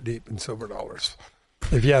 50 foot deep in silver dollars.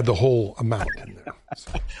 If you had the whole amount in there.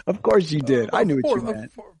 So, of course you did. I knew what you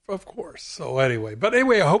meant. Of course. So anyway,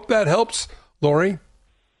 I hope that helps, Lori.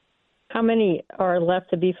 How many are left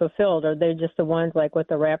to be fulfilled? Are they just the ones like with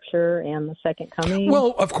the rapture and the second coming?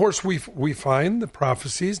 Well, of course, we find the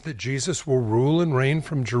prophecies that Jesus will rule and reign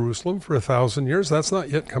from Jerusalem for 1,000 years. That's not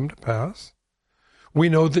yet come to pass. We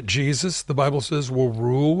know that Jesus, the Bible says, will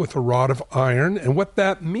rule with a rod of iron. And what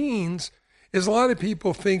that means is a lot of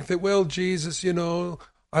people think that, well, Jesus,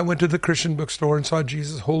 I went to the Christian bookstore and saw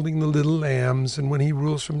Jesus holding the little lambs. And when he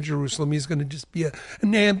rules from Jerusalem, he's going to just be a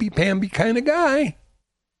namby-pamby kind of guy.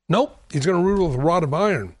 Nope, he's going to rule with a rod of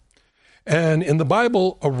iron. And in the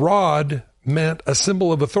Bible, a rod meant a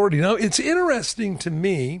symbol of authority. Now, it's interesting to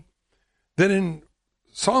me that in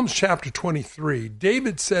Psalms chapter 23,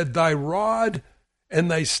 David said, "Thy rod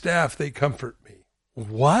and thy staff, they comfort me."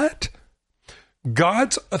 What?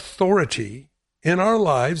 God's authority in our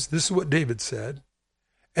lives, this is what David said,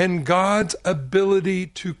 and God's ability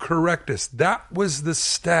to correct us. That was the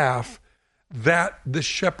staff that the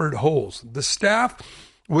shepherd holds. The staff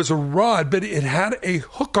was a rod, but it had a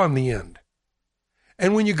hook on the end.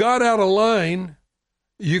 And when you got out of line,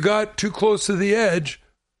 you got too close to the edge,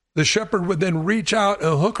 the shepherd would then reach out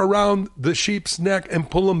and hook around the sheep's neck and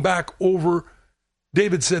pull him back over.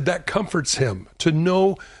 David said that comforts him to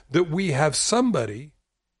know that we have somebody,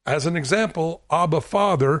 as an example, Abba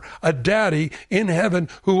Father, a daddy in heaven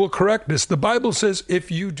who will correct us. The Bible says if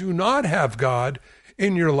you do not have God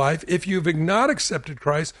in your life, if you've not accepted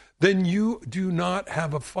Christ, then you do not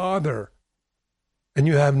have a father. And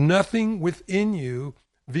you have nothing within you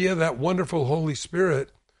via that wonderful Holy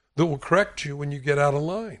Spirit that will correct you when you get out of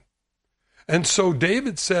line. And so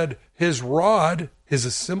David said his rod is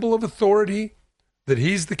a symbol of authority, that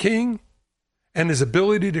he's the king, and his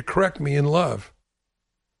ability to correct me in love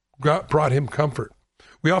brought him comfort.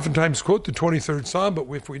 We oftentimes quote the 23rd Psalm, but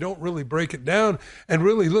if we don't really break it down and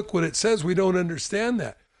really look what it says, we don't understand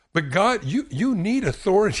that. But God, you need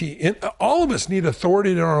authority. All of us need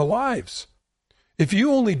authority in our lives. If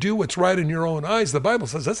you only do what's right in your own eyes, the Bible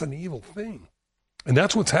says that's an evil thing. And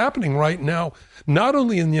that's what's happening right now, not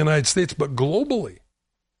only in the United States, but globally.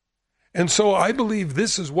 And so I believe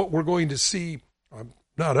this is what we're going to see.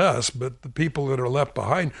 Not us, but the people that are left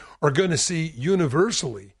behind are going to see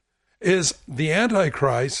universally, is the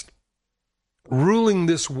Antichrist ruling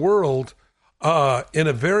this world in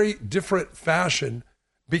a very different fashion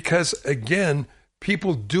because, again,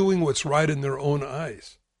 people doing what's right in their own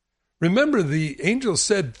eyes. Remember, the angel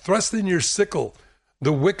said, "Thrust in your sickle.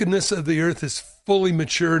 The wickedness of the earth is fully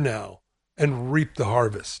mature now, and reap the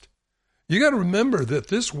harvest." You got to remember that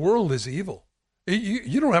this world is evil.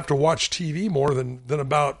 You don't have to watch TV more than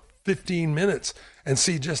about 15 minutes and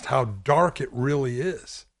see just how dark it really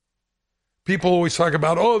is. People always talk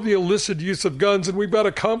about, the illicit use of guns, and we've got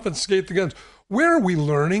to confiscate the guns. Where are we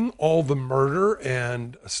learning all the murder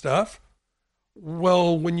and stuff?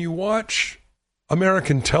 Well, when you watch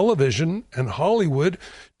American television and Hollywood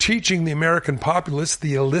teaching the American populace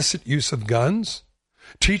the illicit use of guns,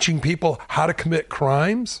 teaching people how to commit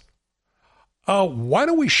crimes, why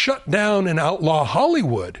don't we shut down and outlaw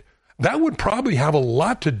Hollywood? That would probably have a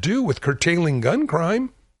lot to do with curtailing gun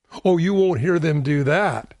crime. Oh, you won't hear them do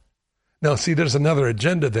that. Now, see, there's another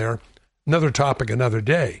agenda there, another topic, another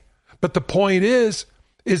day. But the point is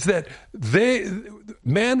that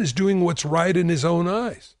man is doing what's right in his own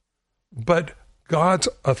eyes. But God's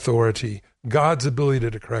authority, God's ability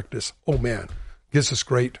to correct us, gives us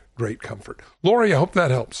great, great comfort. Lori, I hope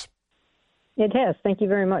that helps. It has. Thank you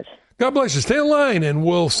very much. God bless you. Stay in line, and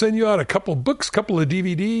we'll send you out a couple of books, couple of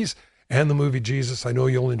DVDs, and the movie Jesus. I know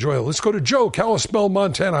you'll enjoy it. Let's go to Joe, Kalispell,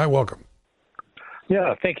 Montana. Hi, welcome.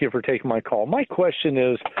 Yeah, thank you for taking my call. My question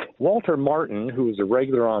is, Walter Martin, who is a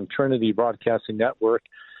regular on Trinity Broadcasting Network,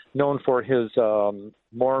 known for his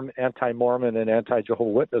anti-Mormon and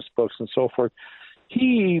anti-Jehovah's Witness books and so forth,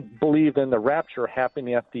 he believed in the rapture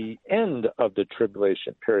happening at the end of the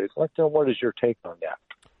tribulation period. I'd like to know, what is your take on that?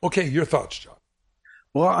 Okay, your thoughts, John.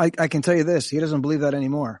 Well, I can tell you this. He doesn't believe that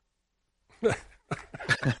anymore.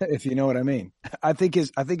 If you know what I mean. I think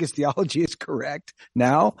his theology is correct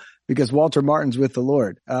now because Walter Martin's with the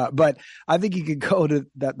Lord. But I think you could go to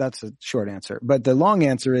that. That's a short answer. But the long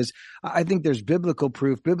answer is I think there's biblical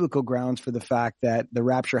proof, biblical grounds for the fact that the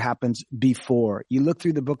rapture happens before. You look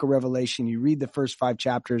through the book of Revelation, you read the first 5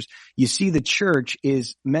 chapters, you see the church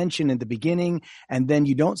is mentioned in the beginning, and then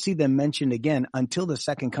you don't see them mentioned again until the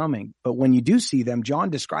second coming. But when you do see them, John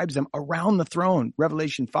describes them around the throne.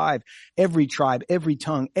 Revelation 5, every tribe, every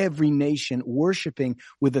tongue, every nation worshiping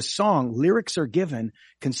with a song. Lyrics are given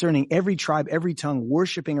concerning every tribe, every tongue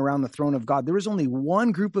worshiping around the throne of God. There is only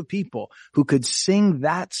one group of people who could sing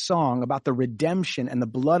that song about the redemption and the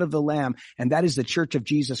blood of the Lamb, and that is the Church of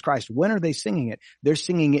Jesus Christ. When are they singing it? They're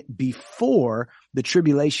singing it before the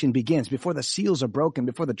tribulation begins, before the seals are broken,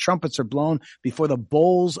 before the trumpets are blown, before the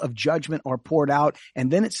bowls of judgment are poured out.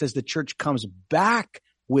 And then it says the church comes back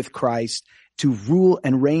with Christ to rule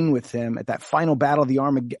and reign with him at that final battle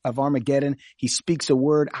of Armageddon. He speaks a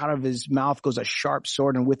word, out of his mouth goes a sharp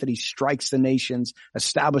sword, and with it he strikes the nations,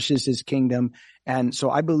 establishes his kingdom. And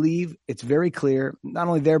so I believe it's very clear, not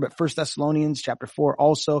only there, but 1 Thessalonians chapter 4,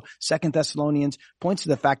 also 2 Thessalonians points to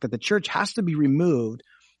the fact that the church has to be removed,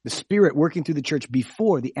 the Spirit working through the church,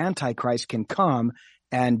 before the Antichrist can come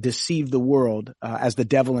and deceive the world as the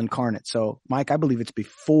devil incarnate. So, Mike, I believe it's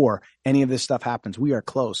before any of this stuff happens. We are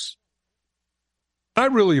close. I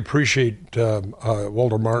really appreciate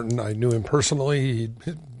Walter Martin. I knew him personally. He'd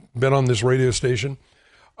been on this radio station.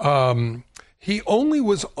 He only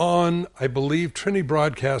was on, I believe, Trinity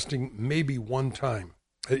Broadcasting maybe one time.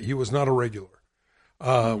 He was not a regular.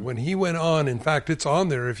 When he went on, in fact, it's on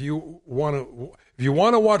there. If you want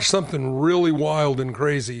to watch something really wild and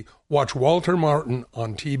crazy, watch Walter Martin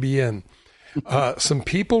on TBN. Some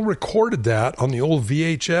people recorded that on the old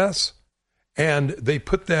VHS, and they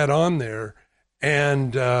put that on there.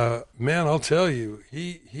 And man, I'll tell you,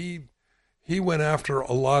 he went after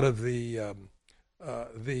a lot of the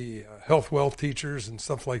health wealth teachers and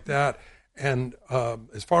stuff like that. And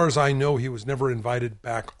as far as I know, he was never invited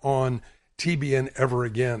back on TBN ever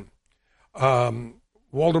again.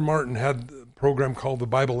 Walter Martin had a program called The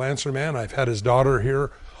Bible Answer Man. I've had his daughter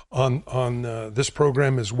here on this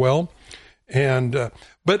program as well. And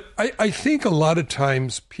but I think a lot of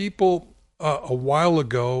times people a while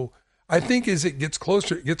ago, I think as it gets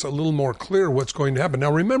closer, it gets a little more clear what's going to happen.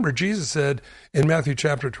 Now, remember, Jesus said in Matthew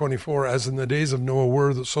chapter 24, as in the days of Noah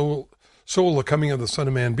were, so will the coming of the Son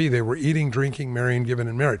of Man be. They were eating, drinking, marrying, giving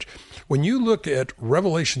in marriage. When you look at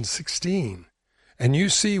Revelation 16 and you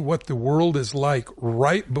see what the world is like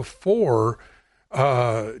right before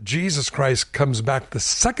Jesus Christ comes back, the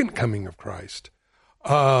second coming of Christ,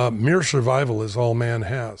 mere survival is all man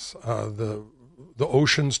has. The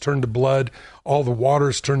oceans turn to blood, all the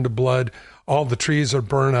waters turn to blood, all the trees are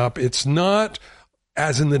burned up. It's not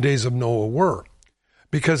as in the days of Noah were.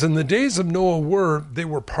 Because in the days of Noah they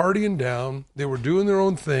were partying down, they were doing their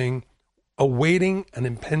own thing, awaiting an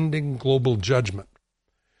impending global judgment.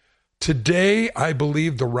 Today, I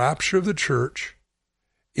believe the rapture of the church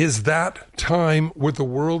is that time where the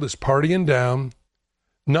world is partying down,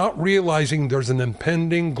 not realizing there's an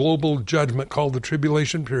impending global judgment called the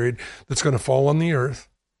tribulation period that's going to fall on the earth.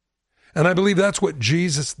 And I believe that's what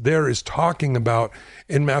Jesus there is talking about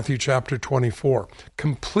in Matthew chapter 24.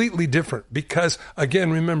 Completely different because,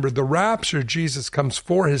 again, remember, the rapture, Jesus comes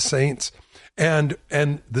for his saints, and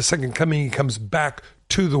the second coming, he comes back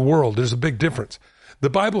to the world. There's a big difference.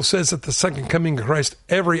 The Bible says at the second coming of Christ,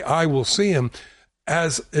 every eye will see him.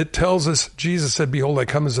 As it tells us, Jesus said, behold, I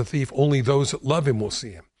come as a thief, only those that love him will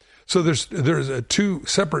see him. So there's a two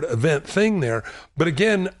separate event thing there. But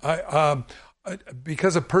again,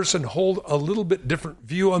 because a person hold a little bit different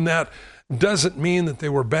view on that doesn't mean that they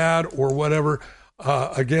were bad or whatever.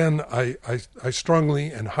 Again, I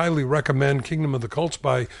strongly and highly recommend Kingdom of the Cults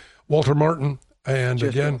by Walter Martin. And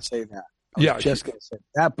just again, say that. Just going to say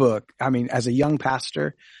that book. I mean, as a young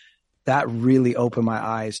pastor, that really opened my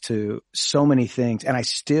eyes to so many things. And I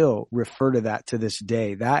still refer to that to this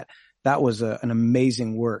day. That was an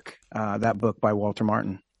amazing work, that book by Walter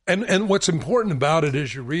Martin. And what's important about it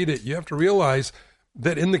as you read it, you have to realize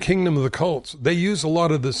that in the Kingdom of the Cults, they use a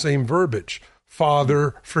lot of the same verbiage.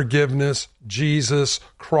 Father, forgiveness, Jesus,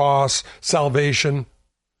 cross, salvation,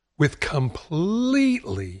 with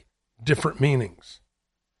completely different meanings.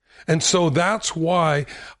 And so that's why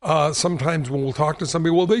sometimes when we'll talk to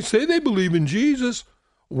somebody, well, they say they believe in Jesus.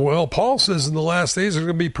 Well, Paul says in the last days they're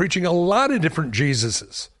going to be preaching a lot of different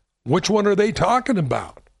Jesuses. Which one are they talking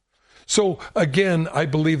about? So again, I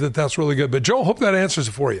believe that that's really good. But Joe, hope that answers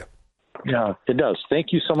it for you. Yeah, it does. Thank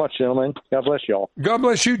you so much, gentlemen. God bless you all. God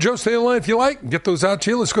bless you. Joe, stay on the line if you like. Get those out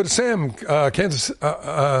to you. Let's go to Sam, Kansas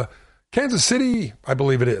City, I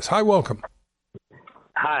believe it is. Hi, welcome.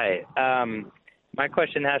 Hi. My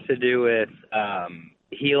question has to do with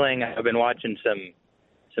healing. I've been watching some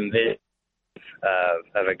videos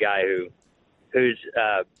of a guy who's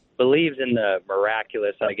believes in the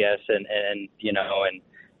miraculous, I guess, and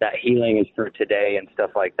that healing is for today and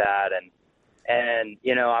stuff like that. And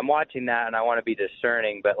I'm watching that and I want to be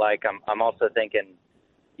discerning, but like I'm also thinking,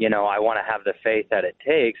 I want to have the faith that it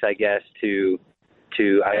takes, I guess, to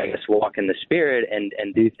walk in the Spirit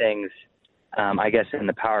and do things, I guess, in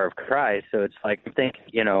the power of Christ. So it's like I'm thinking,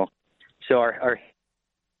 so our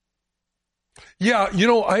Yeah,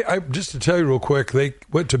 I just to tell you real quick, they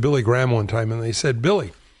went to Billy Graham one time and they said,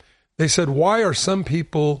 Billy, why are some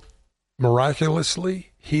people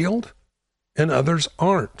miraculously healed and others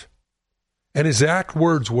aren't? And his exact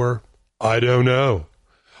words were, I don't know.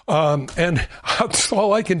 And that's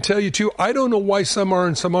all I can tell you too. I don't know why some are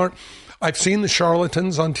and some aren't. I've seen the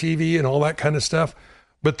charlatans on TV and all that kind of stuff,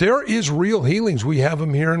 but there is real healings. We have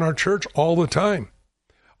them here in our church all the time,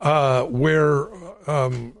 where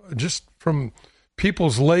just from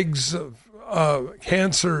people's legs,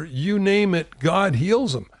 cancer, you name it, God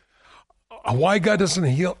heals them. Why God doesn't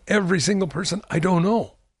heal every single person, I don't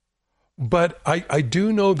know. But I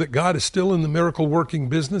do know that God is still in the miracle working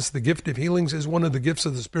business. The gift of healings is one of the gifts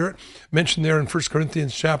of the Spirit mentioned there in 1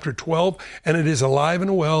 Corinthians chapter 12, and it is alive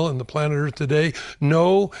and well in the planet Earth today.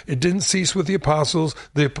 No, it didn't cease with the apostles.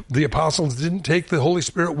 The apostles didn't take the Holy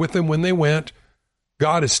Spirit with them when they went.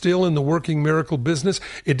 God is still in the working miracle business.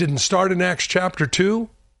 It didn't start in Acts chapter 2.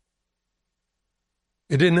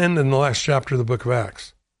 It didn't end in the last chapter of the book of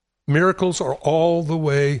Acts. Miracles are all the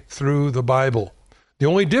way through the Bible. The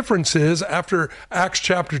only difference is after Acts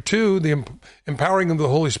chapter 2, the empowering of the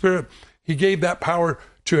Holy Spirit, he gave that power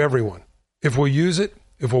to everyone. If we'll use it,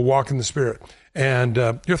 if we'll walk in the Spirit. And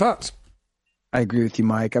your thoughts? I agree with you,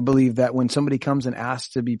 Mike. I believe that when somebody comes and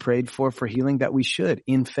asks to be prayed for healing, that we should,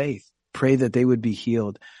 in faith, pray that they would be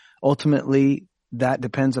healed. Ultimately, that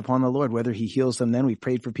depends upon the Lord, whether he heals them. Then we've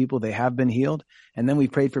prayed for people, they have been healed. And then we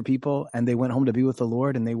prayed for people and they went home to be with the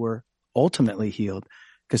Lord and they were ultimately healed.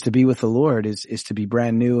 Because to be with the Lord is to be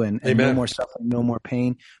brand new and no more suffering, no more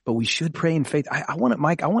pain. But we should pray in faith. I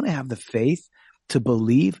want to have the faith to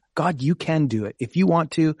believe, God, you can do it. If you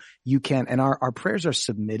want to, you can. And our prayers are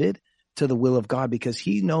submitted to the will of God because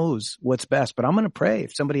he knows what's best. But I'm going to pray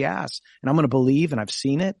if somebody asks, and I'm going to believe, and I've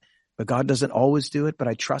seen it, but God doesn't always do it, but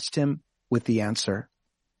I trust him with the answer.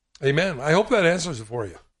 Amen. I hope that answers it for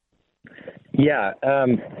you. Yeah,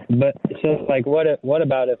 but so like, what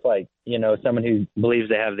about if like, someone who believes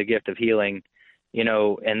they have the gift of healing,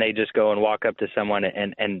 and they just go and walk up to someone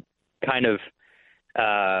and kind of,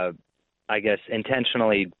 I guess,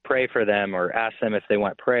 intentionally pray for them or ask them if they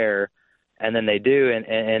want prayer, and then they do,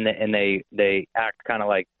 and they act kind of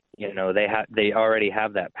like, they already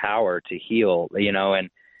have that power to heal,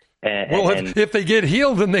 if they get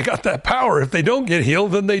healed, then they got that power. If they don't get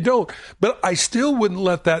healed, then they don't. But I still wouldn't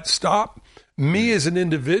let that stop me as an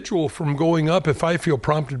individual from going up if I feel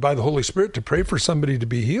prompted by the Holy Spirit to pray for somebody to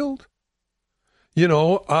be healed.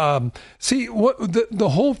 See, what the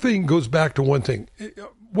whole thing goes back to one thing.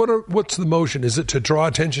 What's the motion? Is it to draw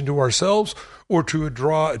attention to ourselves or to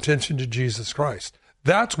draw attention to Jesus Christ?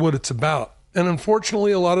 That's what it's about. And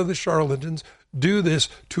unfortunately, a lot of the charlatans do this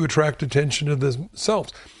to attract attention to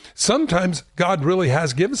themselves. Sometimes God really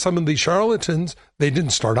has given some of these charlatans, they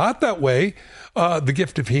didn't start out that way, the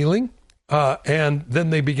gift of healing, and then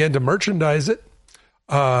they began to merchandise it.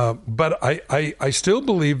 But I still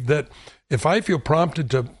believe that if I feel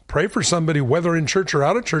prompted to pray for somebody, whether in church or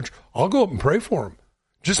out of church, I'll go up and pray for them.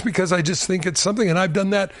 Just because I just think it's something, and I've done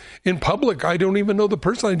that in public. I don't even know the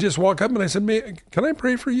person. I just walk up and I said, can I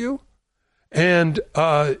pray for you? And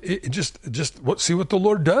see what the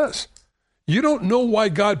Lord does. You don't know why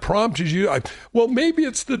God prompted you. Well, maybe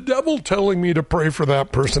it's the devil telling me to pray for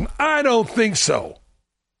that person. I don't think so.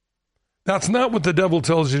 That's not what the devil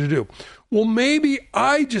tells you to do. Well, maybe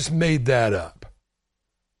I just made that up.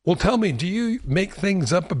 Well, tell me, do you make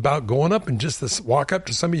things up about going up and just walk up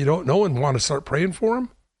to somebody you don't know and want to start praying for them?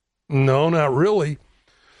 No, not really.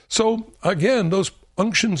 So again, those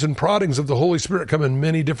unctions and proddings of the Holy Spirit come in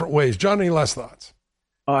many different ways. John, any last thoughts?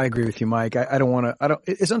 Oh, I agree with you, Mike.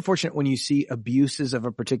 It's unfortunate when you see abuses of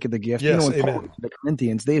a particular gift. Yes, when Paul, the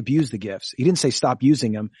Corinthians, they abused the gifts. He didn't say stop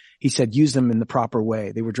using them. He said use them in the proper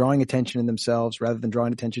way. They were drawing attention to themselves rather than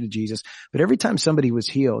drawing attention to Jesus. But every time somebody was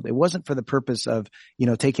healed, it wasn't for the purpose of,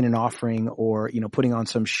 taking an offering or, putting on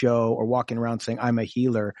some show or walking around saying, I'm a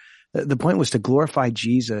healer. The point was to glorify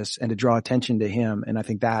Jesus and to draw attention to him. And I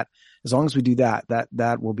think that as long as we do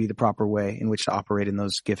that will be the proper way in which to operate in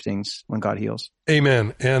those giftings when God heals.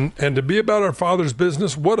 Amen. And to be about our Father's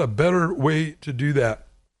business, what a better way to do that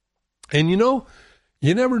And you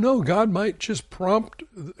never know. God might just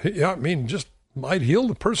just might heal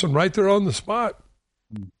the person right there on the spot.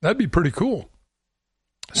 That'd be pretty cool.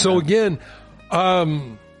 So again,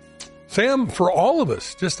 Sam, for all of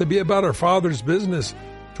us, just to be about our Father's business,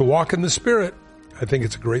 to walk in the Spirit, I think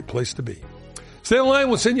it's a great place to be. Stay on the line.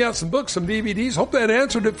 We'll send you out some books, some DVDs. Hope that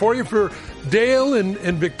answered it for you. For Dale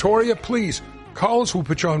and Victoria, please call us. We'll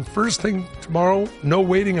put you on first thing tomorrow. No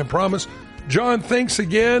waiting, I promise. John, thanks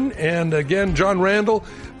again. And again, John Randall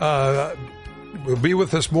will be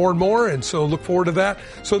with us more and more. And so look forward to that.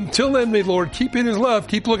 So until then, may the Lord keep in his love.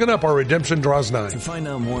 Keep looking up. Our redemption draws nigh. To find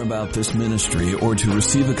out more about this ministry or to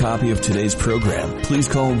receive a copy of today's program, please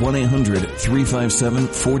call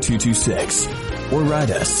 1-800-357-4226 or write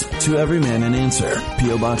us to Every Man an Answer,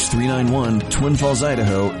 P.O. Box 391, Twin Falls,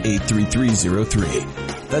 Idaho 83303.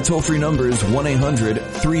 That toll-free number is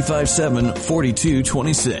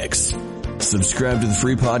 1-800-357-4226. Subscribe to the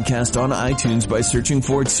free podcast on iTunes by searching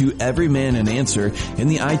for To Every Man an Answer in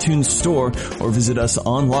the iTunes store or visit us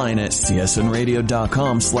online at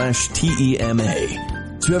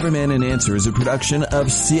csnradio.com/TEMA. To Every Man an Answer is a production of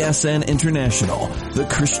CSN International, the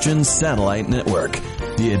Christian Satellite Network.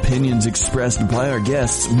 The opinions expressed by our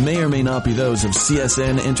guests may or may not be those of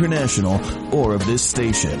CSN International or of this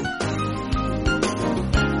station.